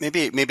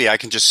 Maybe I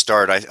can just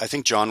start. I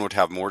think John would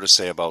have more to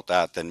say about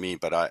that than me,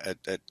 but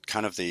at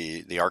kind of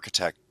the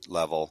architect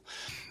level,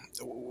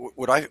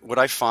 what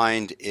I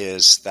find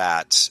is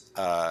that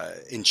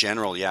in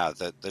general,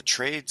 the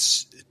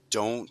trades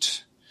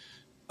don't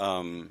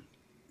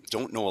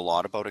know a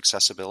lot about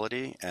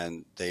accessibility,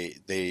 and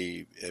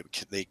they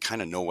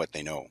kind of know what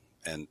they know,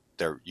 and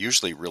they're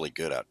usually really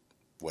good at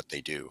what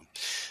they do.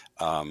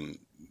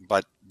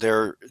 But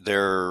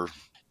they're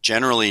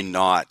generally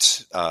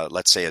not,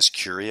 let's say, as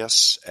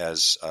curious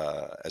as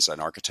an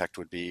architect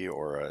would be,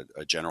 or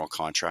a general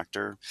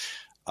contractor,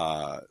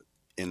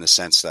 in the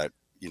sense that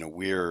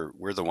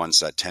we're the ones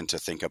that tend to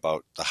think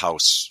about the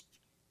house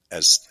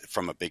as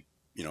from a big,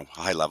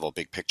 high level,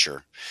 big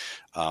picture,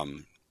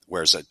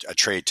 whereas a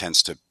trade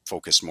tends to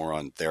focus more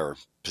on their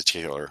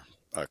particular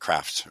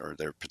craft, or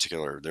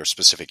their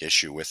specific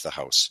issue with the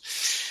house.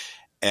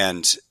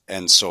 And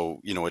so,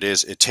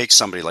 it takes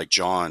somebody like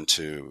John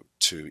to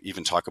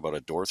even talk about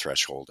a door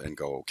threshold and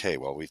go, okay,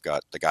 well, we've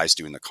got the guys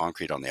doing the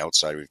concrete on the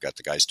outside. We've got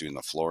the guys doing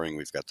the flooring.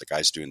 We've got the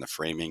guys doing the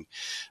framing.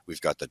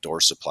 We've got the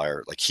door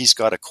supplier. Like, he's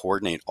got to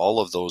coordinate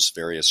all of those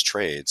various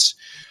trades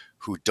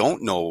who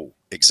don't know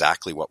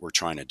exactly what we're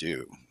trying to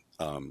do.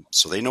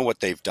 So they know what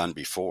they've done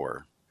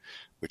before,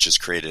 which has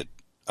created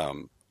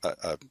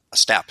a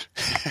step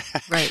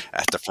right.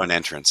 at the front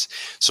entrance.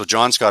 So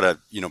John's got to,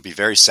 be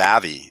very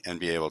savvy and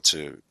be able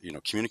to,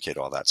 communicate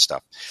all that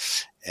stuff.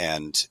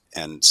 And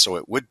so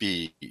it would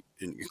be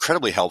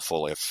incredibly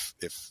helpful if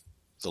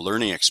the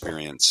learning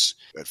experience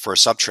for a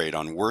subtrade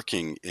on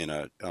working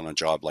on a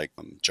job like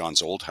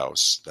John's old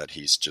house that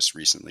he's just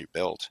recently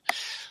built,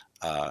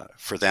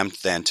 for them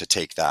then to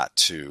take that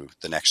to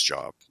the next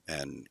job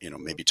and,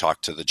 maybe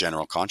talk to the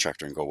general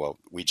contractor and go, well,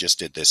 we just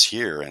did this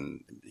here,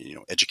 and,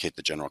 educate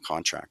the general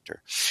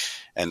contractor.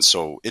 And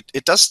so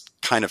it does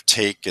kind of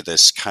take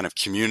this kind of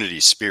community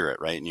spirit,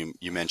 right? And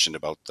you mentioned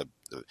about the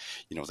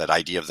that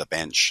idea of the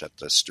bench at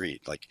the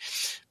street. Like,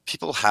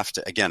 people have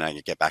to, again, I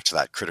get back to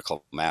that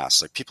critical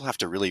mass. Like, people have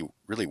to really,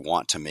 really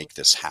want to make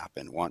this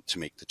happen, want to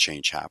make the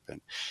change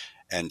happen,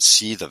 and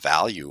see the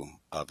value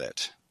of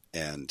it.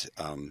 And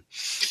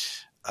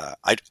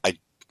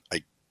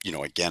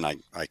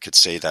I could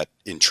say that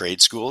in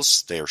trade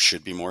schools there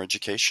should be more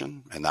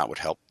education, and that would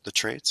help the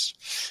trades.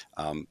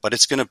 But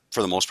it's going to,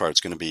 for the most part,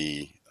 it's going to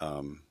be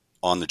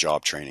on the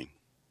job training.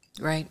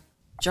 Right,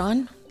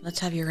 John. Let's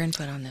have your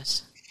input on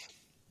this.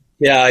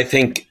 Yeah, I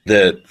think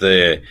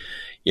that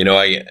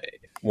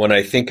when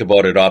I think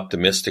about it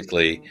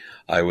optimistically,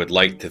 I would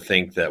like to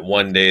think that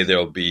one day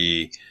there'll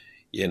be,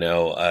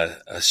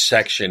 a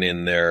section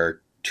in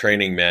their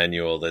training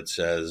manual that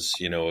says,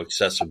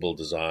 accessible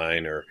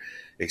design or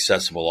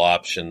accessible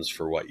options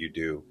for what you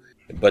do.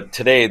 But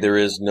today there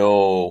is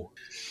no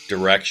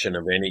direction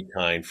of any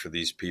kind for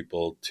these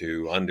people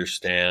to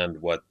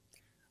understand what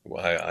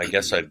I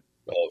guess I'll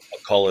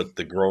call it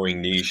the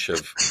growing niche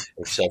of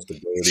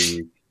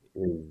accessibility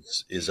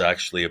is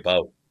actually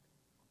about.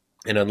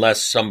 And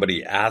unless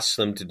somebody asks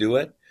them to do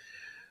it,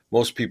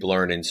 most people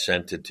aren't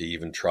incented to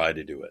even try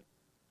to do it.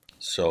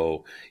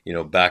 So,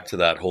 back to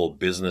that whole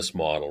business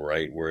model,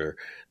 right, where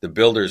the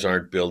builders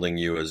aren't building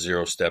you a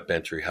zero-step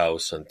entry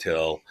house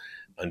until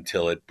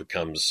it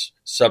becomes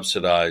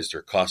subsidized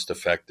or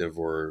cost-effective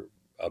or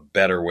a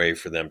better way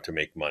for them to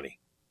make money.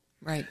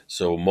 Right.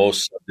 So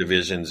most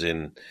subdivisions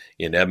in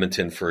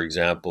Edmonton, for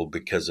example,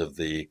 because of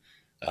the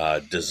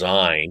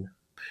design,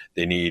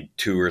 they need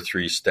 2 or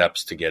 3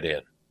 steps to get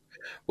in.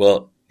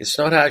 Well, it's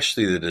not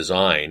actually the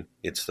design.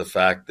 It's the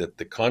fact that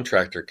the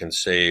contractor can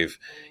save,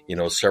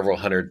 several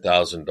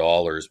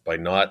 $100,000 by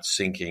not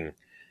sinking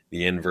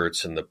the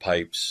inverts and the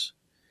pipes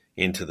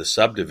into the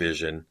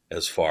subdivision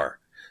as far.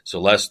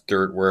 So less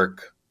dirt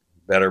work,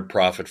 better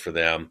profit for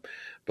them.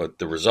 But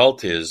the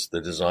result is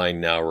the design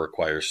now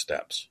requires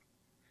steps.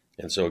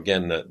 And so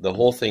again, the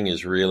whole thing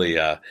is really,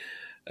 that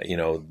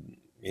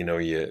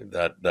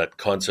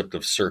concept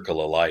of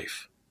circle of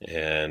life.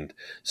 And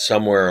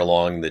somewhere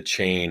along the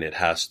chain, it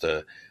has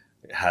to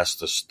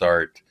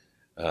start.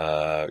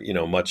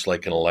 Much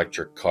like an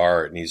electric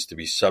car, it needs to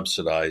be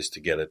subsidized to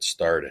get it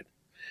started.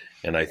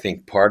 And I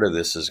think part of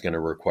this is going to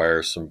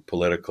require some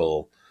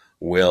political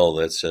will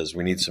that says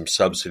we need some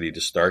subsidy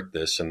to start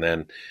this. And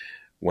then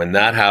when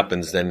that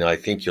happens, then I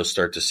think you'll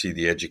start to see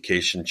the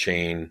education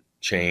chain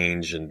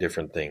change and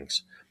different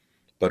things.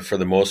 But for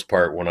the most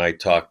part, when I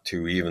talk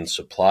to even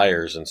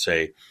suppliers and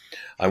say,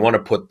 I want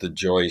to put the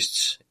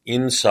joists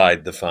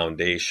inside the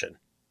foundation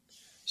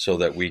so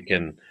that we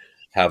can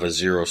have a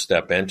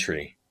zero-step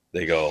entry,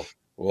 they go,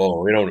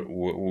 well,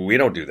 we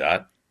don't do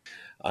that.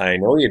 I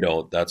know you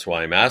don't. That's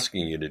why I'm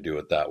asking you to do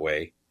it that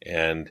way.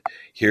 And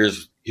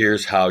here's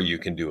how you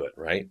can do it,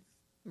 right?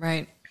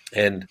 Right.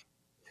 And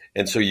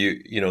so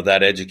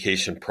that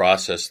education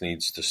process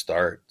needs to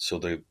start. So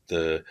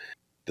the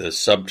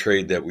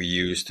subtrade that we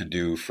use to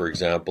do, for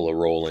example, a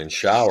roll-in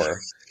shower,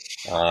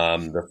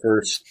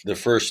 the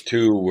first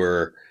 2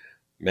 were,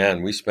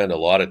 man, we spend a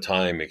lot of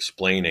time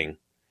explaining,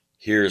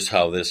 here's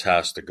how this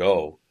has to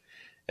go.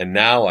 And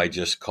now I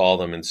just call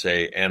them and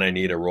say, and I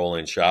need a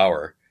roll-in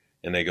shower.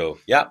 And they go,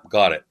 yeah,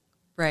 got it.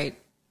 Right.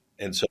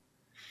 And so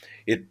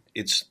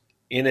it's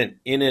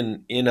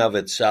in of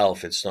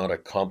itself, it's not a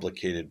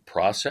complicated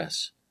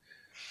process,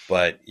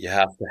 but you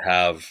have to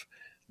have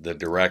the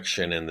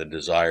direction and the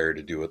desire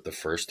to do it the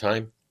first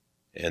time.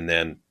 And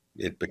then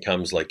it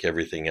becomes like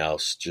everything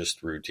else,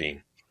 just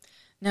routine.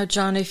 Now,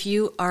 John, if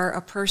you are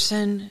a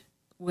person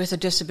with a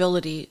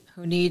disability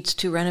who needs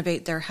to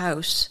renovate their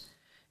house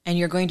and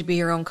you're going to be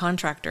your own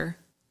contractor,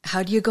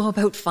 how do you go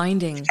about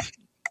finding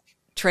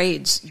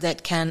trades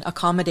that can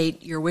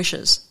accommodate your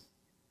wishes?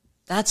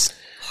 That's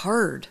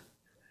hard.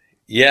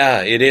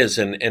 Yeah, it is.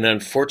 And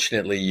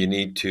unfortunately, you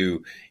need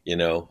to,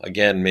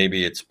 again,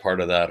 maybe it's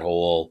part of that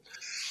whole,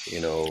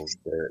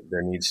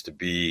 there needs to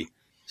be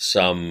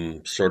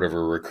some sort of a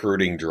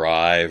recruiting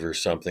drive or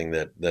something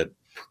that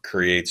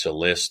creates a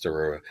list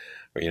or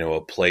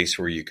a place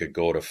where you could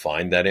go to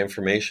find that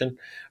information.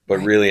 But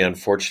Right. really,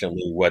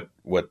 unfortunately, what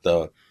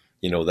the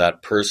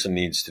that person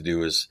needs to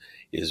do is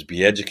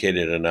be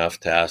educated enough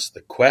to ask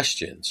the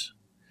questions.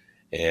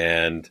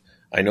 And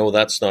I know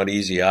that's not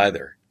easy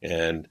either.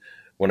 And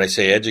when I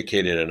say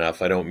educated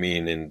enough, I don't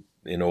mean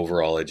in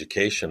overall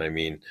education. I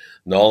mean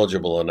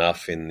knowledgeable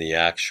enough in the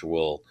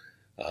actual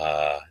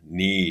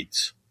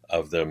needs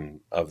of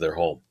their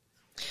home.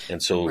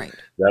 And so Right.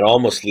 that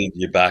almost leads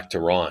you back to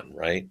Ron,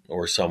 right?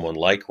 Or someone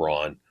like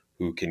Ron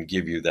who can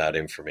give you that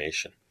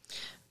information.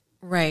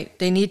 Right.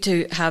 They need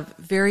to have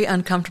very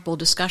uncomfortable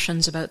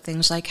discussions about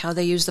things like how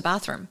they use the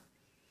bathroom.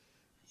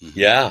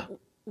 Yeah.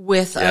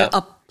 With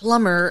a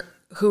plumber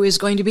who is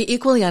going to be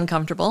equally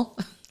uncomfortable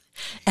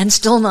and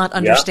still not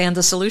understand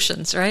the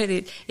solutions,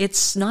 right?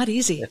 It's not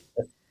easy.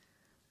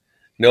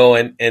 No,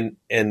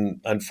 and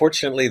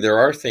unfortunately, there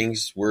are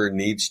things where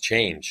needs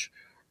change.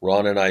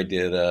 Ron and I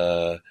did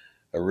a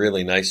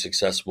really nice,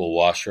 accessible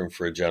washroom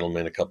for a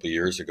gentleman a couple of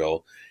years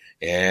ago,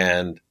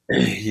 and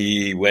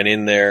he went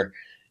in there,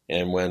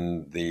 and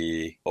when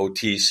the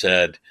OT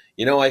said,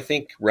 I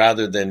think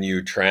rather than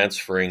you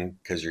transferring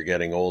because you're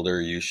getting older,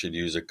 you should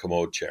use a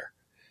commode chair.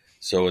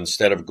 So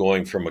instead of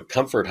going from a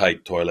comfort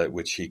height toilet,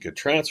 which he could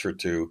transfer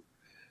to,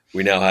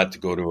 we now had to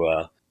go to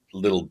a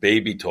little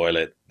baby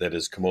toilet that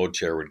his commode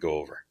chair would go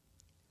over.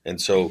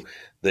 And so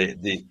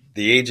the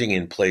aging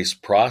in place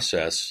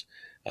process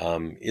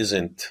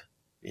isn't,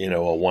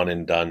 a one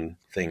and done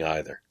thing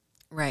either.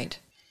 Right.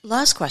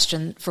 Last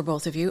question for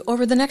both of you.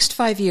 Over the next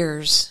 5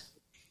 years,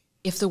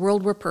 if the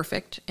world were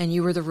perfect and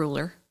you were the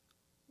ruler,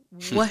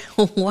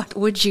 what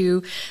would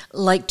you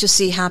like to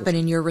see happen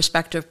in your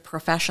respective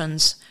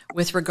professions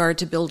with regard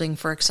to building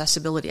for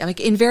accessibility? I mean,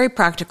 in very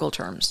practical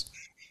terms.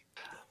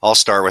 I'll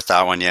start with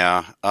that one.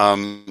 Yeah.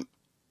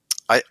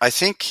 I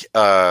think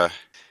there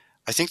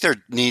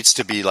needs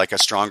to be like a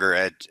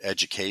stronger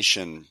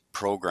education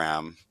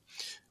program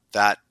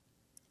that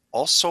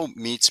also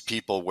meets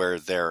people where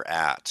they're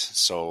at.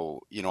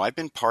 So, I've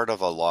been part of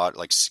a lot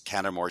like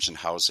Canada Mortgage and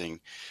Housing.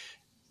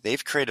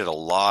 They've created a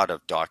lot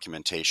of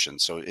documentation.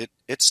 So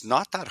it's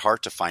not that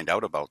hard to find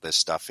out about this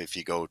stuff if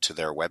you go to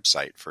their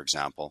website, for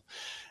example.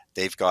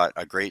 They've got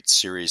a great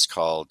series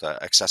called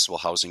Accessible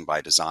Housing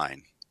by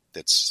Design.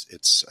 I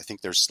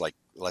think there's like,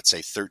 let's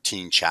say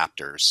 13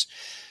 chapters.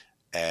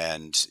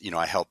 And,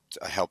 I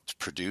helped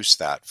produce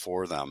that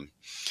for them.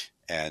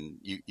 And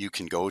you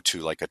can go to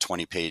like a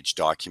 20-page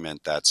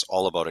document that's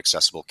all about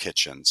accessible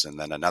kitchens, and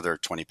then another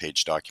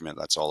 20-page document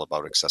that's all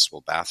about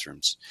accessible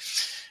bathrooms.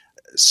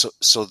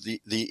 So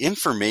the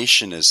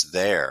information is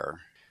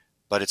there,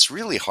 but it's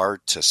really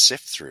hard to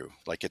sift through.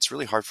 Like it's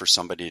really hard for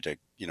somebody to,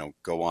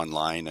 go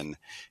online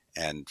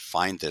and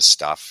find this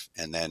stuff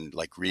and then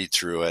like read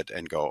through it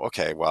and go,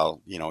 okay,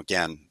 well,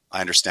 again,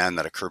 I understand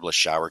that a curbless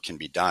shower can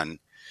be done.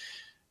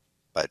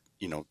 But,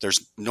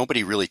 there's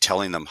nobody really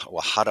telling them,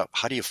 well,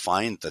 how do you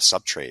find the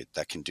subtrade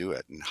that can do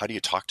it? And how do you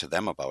talk to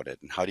them about it?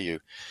 And how do you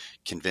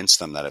convince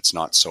them that it's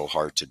not so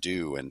hard to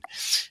do?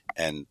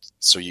 And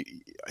so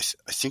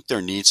I think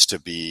there needs to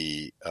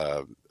be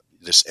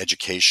this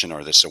education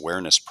or this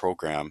awareness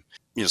program.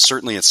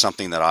 Certainly it's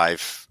something that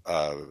I've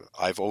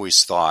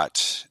always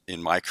thought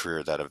in my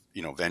career that,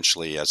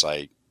 eventually as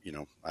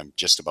I'm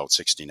just about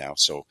 60 now.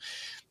 So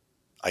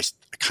I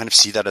kind of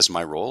see that as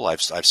my role. I've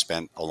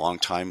spent a long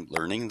time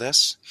learning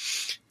this,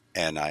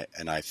 and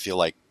I feel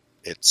like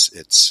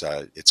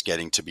it's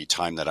getting to be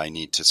time that I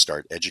need to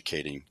start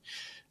educating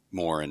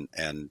more, and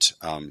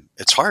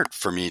it's hard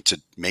for me to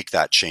make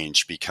that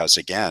change because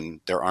again,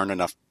 there aren't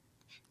enough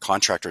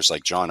contractors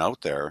like John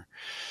out there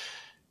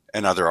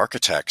and other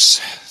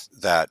architects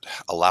that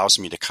allows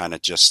me to kind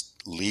of just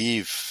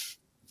leave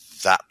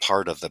that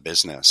part of the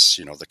business,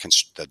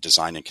 the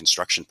design and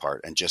construction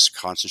part, and just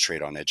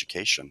concentrate on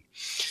education.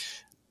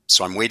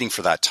 So I'm waiting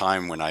for that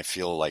time when I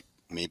feel like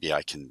maybe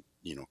I can,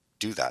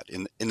 do that.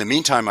 In the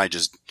meantime, I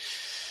just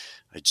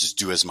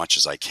do as much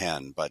as I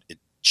can, but it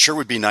sure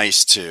would be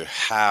nice to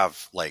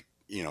have like,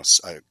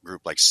 a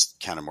group like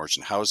Canada Mortgage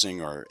and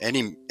Housing or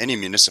any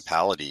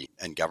municipality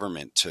and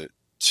government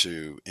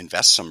to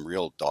invest some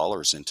real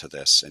dollars into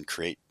this and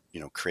create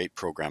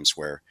programs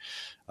where,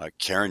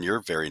 Karen,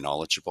 you're very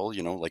knowledgeable,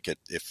 like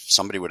if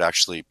somebody would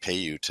actually pay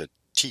you to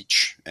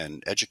teach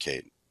and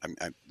educate,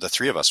 the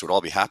three of us would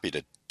all be happy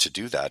to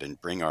do that and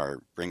bring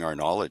our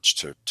knowledge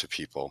to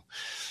people.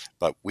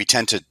 But we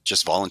tend to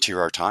just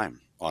volunteer our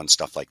time on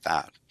stuff like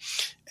that.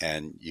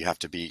 And you have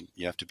to be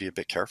a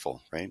bit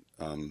careful, right?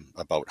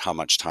 About how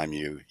much time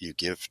you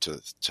give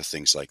to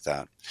things like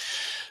that.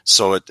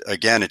 So it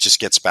just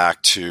gets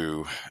back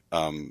to,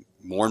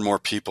 more and more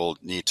people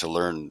need to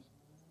learn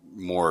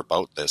more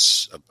about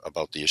this,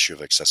 about the issue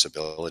of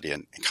accessibility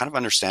and kind of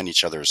understand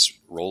each other's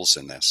roles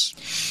in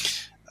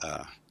this,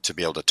 to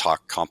be able to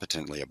talk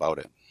competently about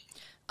it.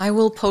 I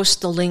will post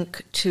the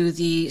link to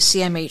the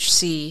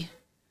CMHC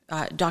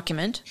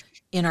document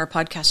in our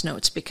podcast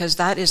notes because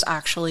that is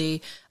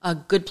actually a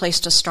good place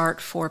to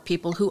start for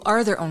people who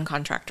are their own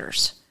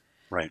contractors.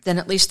 Right. Then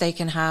at least they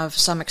can have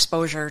some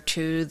exposure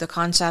to the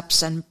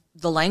concepts and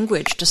the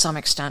language to some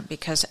extent,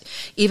 because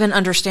even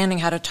understanding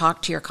how to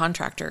talk to your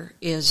contractor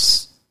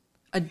is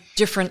a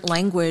different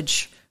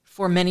language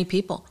for many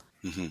people.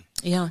 Mm-hmm.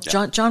 Yeah.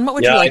 John, what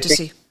would you like to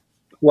see?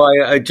 Well,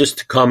 I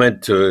just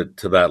comment to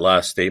that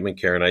last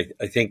statement, Karen.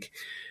 I think,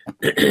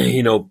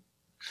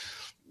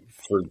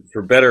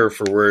 for better or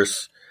for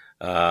worse,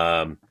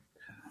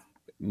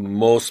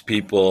 most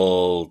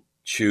people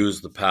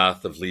choose the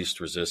path of least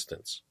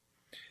resistance.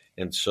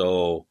 And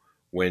so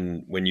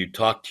when you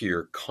talk to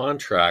your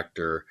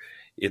contractor,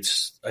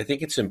 I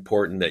think it's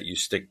important that you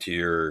stick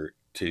to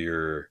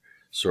your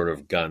sort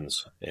of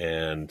guns.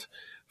 And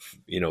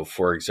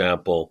for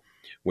example,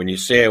 when you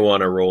say I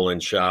want a roll-in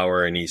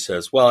shower, and he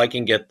says, well, I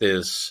can get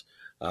this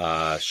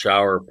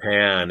shower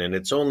pan, and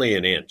it's only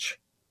an inch,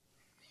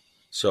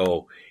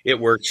 so it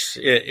works.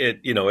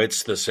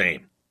 It's the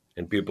same,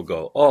 and people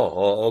go,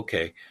 oh,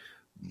 okay,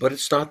 but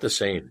it's not the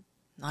same.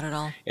 Not at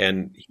all.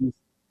 And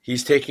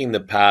he's taking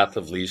the path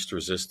of least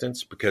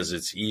resistance because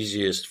it's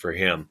easiest for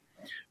him,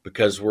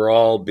 because we're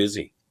all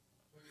busy,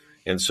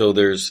 and so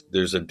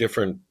there's a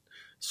different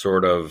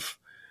sort of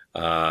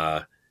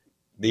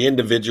the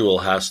individual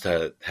has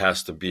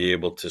to be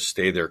able to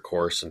stay their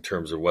course in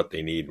terms of what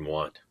they need and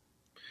want.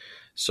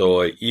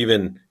 So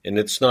and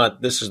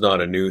this is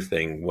not a new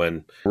thing.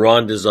 When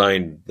Ron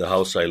designed the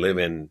house I live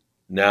in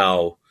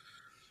now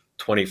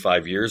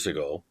 25 years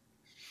ago,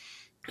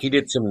 he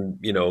did some,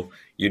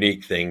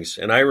 unique things.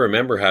 And I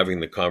remember having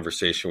the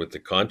conversation with the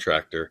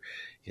contractor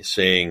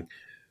saying,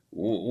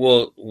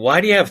 well,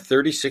 why do you have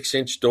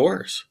 36-inch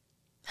doors?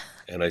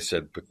 And I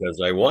said,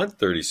 because I want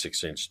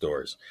 36-inch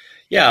doors.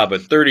 Yeah,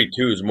 but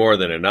 32 is more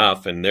than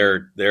enough, and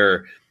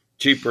they're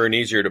cheaper and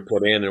easier to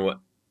put in. And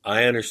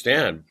I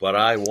understand, but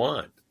I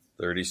want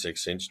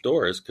 36-inch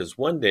doors because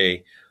one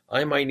day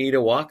I might need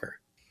a walker.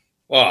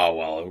 Oh,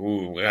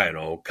 well, I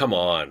know, come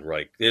on,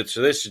 right? This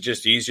is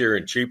just easier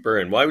and cheaper,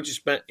 and why would you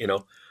spend,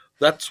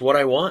 that's what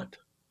I want.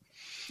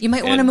 You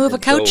might want to move a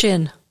couch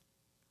in.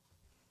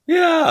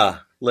 Yeah,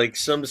 like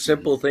some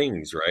simple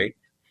things, right?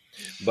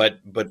 But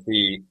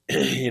the,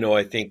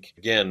 I think,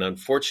 again,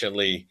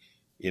 unfortunately,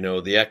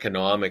 the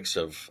economics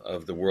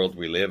of the world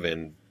we live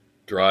in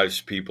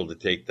drives people to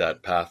take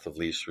that path of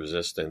least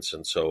resistance.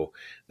 And so,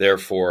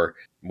 therefore,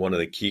 one of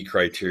the key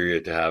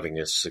criteria to having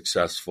a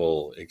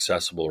successful,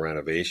 accessible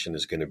renovation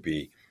is going to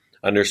be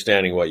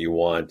understanding what you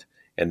want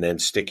and then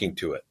sticking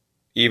to it,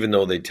 even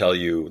though they tell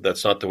you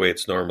that's not the way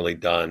it's normally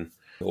done,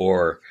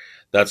 or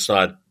that's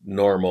not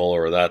normal,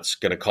 or that's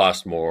going to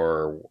cost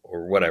more,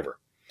 or whatever.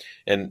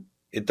 And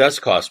it does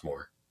cost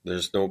more.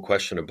 There's no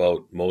question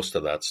about most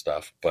of that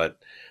stuff. But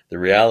the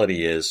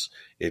reality is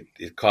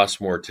it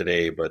costs more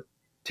today, but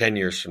 10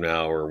 years from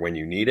now, or when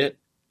you need it,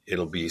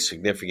 it'll be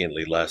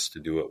significantly less to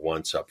do it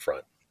once up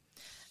front.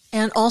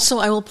 And also,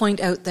 I will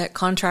point out that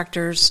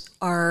contractors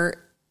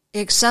are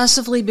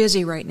excessively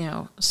busy right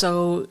now.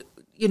 So,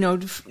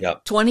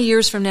 Yep. 20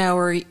 years from now,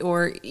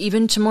 or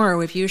even tomorrow,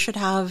 if you should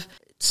have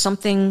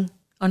something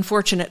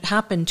unfortunate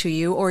happen to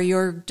you, or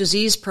your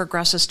disease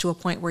progresses to a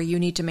point where you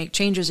need to make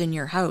changes in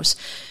your house,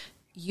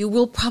 you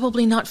will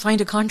probably not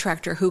find a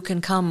contractor who can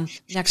come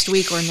next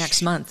week or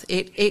next month.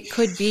 It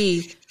could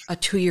be a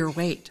 2-year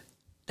wait.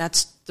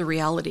 That's the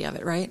reality of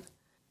it, right?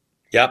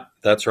 Yep,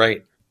 that's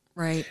right.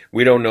 Right.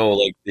 We don't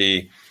know.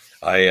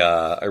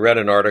 I read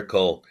an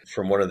article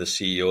from one of the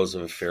CEOs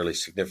of a fairly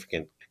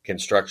significant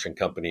construction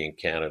company in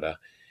Canada,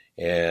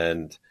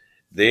 and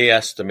they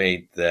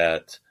estimate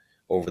that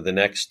over the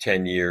next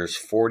 10 years,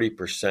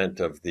 40%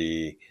 of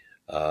the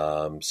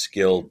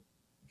skilled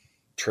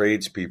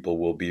tradespeople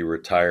will be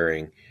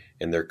retiring,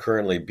 and they're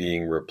currently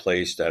being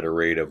replaced at a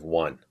rate of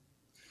 1.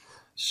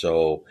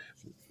 So,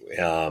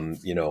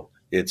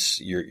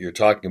 you're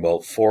talking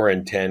about 4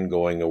 in 10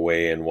 going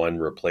away and 1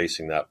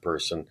 replacing that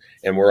person,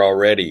 and we're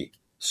already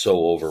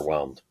so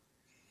overwhelmed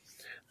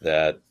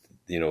that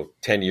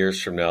 10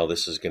 years from now,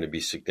 this is going to be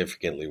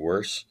significantly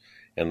worse,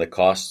 and the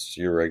costs,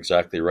 you're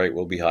exactly right,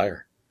 will be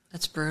higher.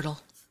 That's brutal.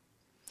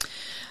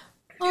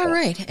 All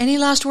right. Any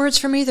last words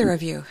from either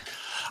of you?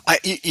 I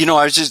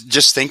was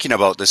just thinking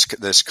about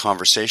this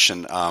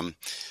conversation. I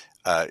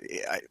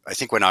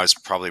think when I was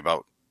probably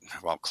about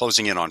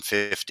closing in on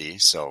 50,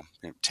 so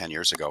 10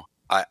 years ago,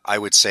 I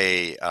would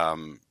say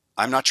I'm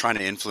not trying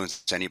to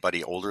influence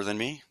anybody older than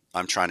me.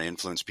 I'm trying to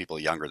influence people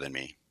younger than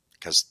me,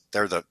 because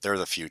they're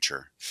the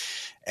future.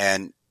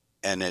 And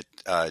it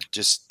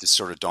just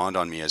sort of dawned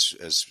on me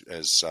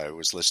as I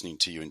was listening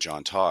to you and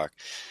John talk.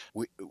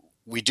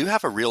 We do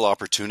have a real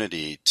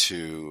opportunity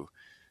to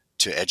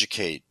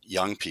educate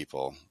young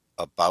people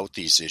about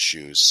these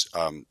issues.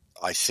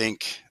 I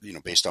think,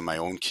 based on my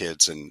own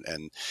kids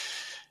and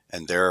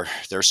their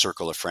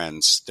circle of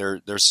friends,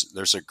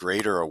 there's a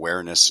greater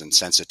awareness and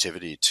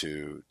sensitivity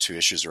to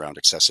issues around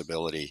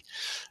accessibility.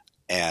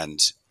 And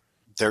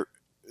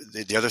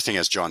the other thing,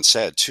 as John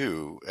said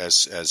too,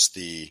 as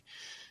the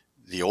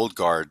old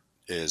guard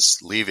is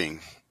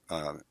leaving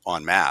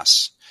en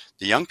masse,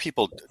 the young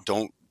people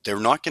they're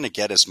not going to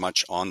get as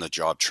much on the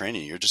job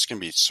training. You're just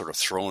going to be sort of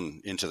thrown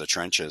into the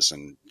trenches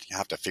and you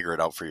have to figure it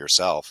out for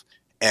yourself.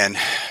 And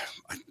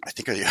I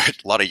think a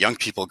lot of young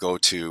people go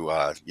to,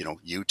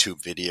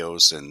 YouTube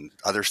videos and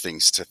other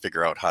things to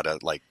figure out how to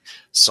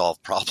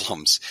solve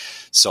problems.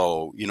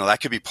 So,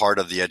 that could be part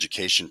of the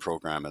education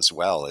program as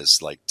well,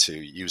 is to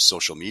use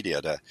social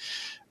media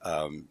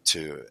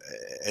to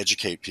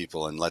educate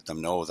people and let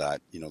them know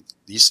that,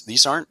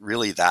 these aren't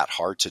really that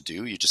hard to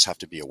do. You just have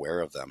to be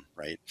aware of them,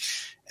 right?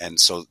 And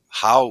so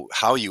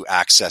how you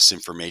access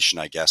information,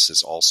 I guess,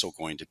 is also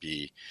going to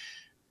be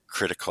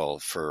critical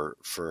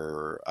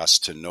for us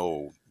to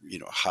know,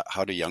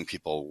 how do young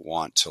people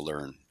want to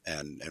learn,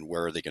 and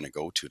where are they going to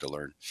go to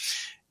learn?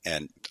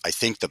 And I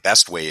think the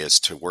best way is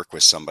to work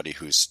with somebody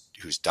who's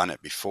done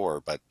it before.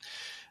 But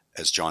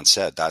as John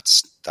said,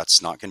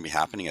 that's not going to be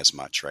happening as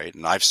much, right?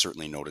 And I've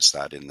certainly noticed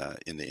that in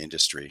the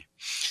industry.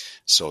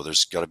 So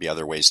there's got to be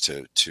other ways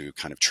to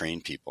kind of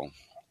train people.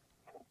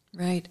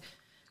 Right.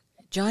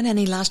 John,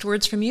 any last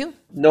words from you?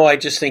 No, I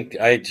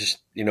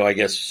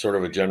guess sort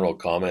of a general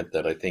comment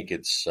that I think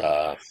it's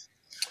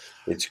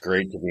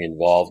great to be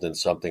involved in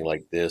something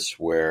like this,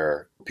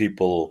 where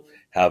people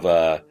have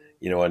a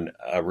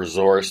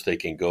resource they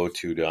can go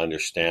to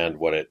understand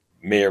what it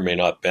may or may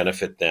not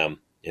benefit them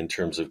in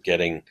terms of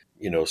getting,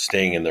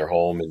 staying in their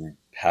home and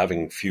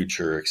having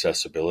future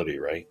accessibility,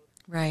 right?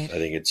 Right. I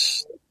think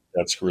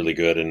that's really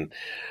good. And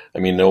I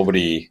mean,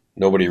 nobody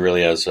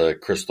really has a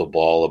crystal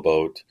ball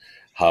about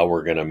how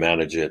we're going to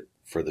manage it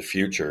for the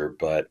future,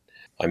 but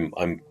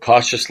I'm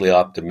cautiously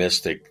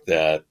optimistic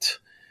that,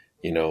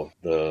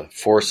 the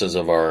forces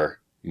of our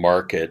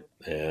market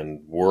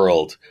and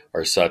world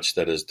are such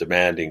that as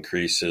demand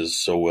increases,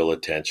 so will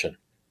attention.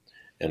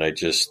 And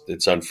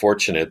it's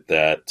unfortunate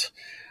that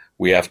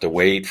we have to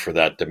wait for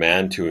that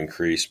demand to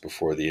increase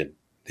before the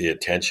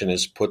attention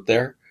is put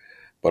there.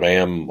 But I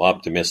am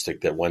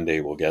optimistic that one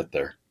day we'll get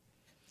there.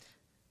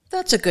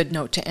 That's a good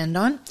note to end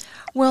on.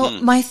 Well,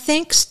 my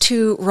thanks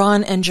to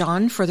Ron and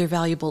John for their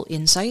valuable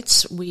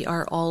insights. We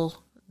are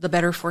all the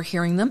better for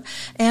hearing them.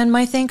 And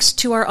my thanks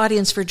to our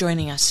audience for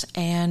joining us.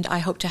 And I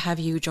hope to have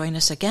you join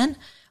us again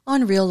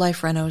on Real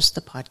Life Renos,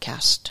 the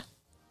podcast.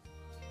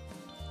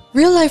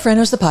 Real Life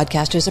Renos, the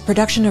podcast is a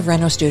production of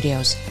Reno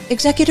Studios,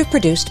 executive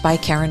produced by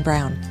Karen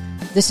Brown.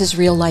 This is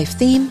Real Life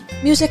theme,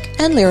 music,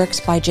 and lyrics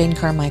by Jane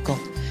Carmichael,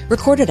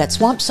 recorded at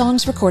Swamp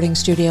Songs Recording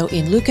Studio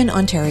in Lucan,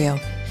 Ontario,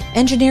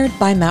 engineered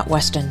by Matt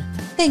Weston.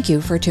 Thank you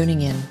for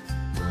tuning in.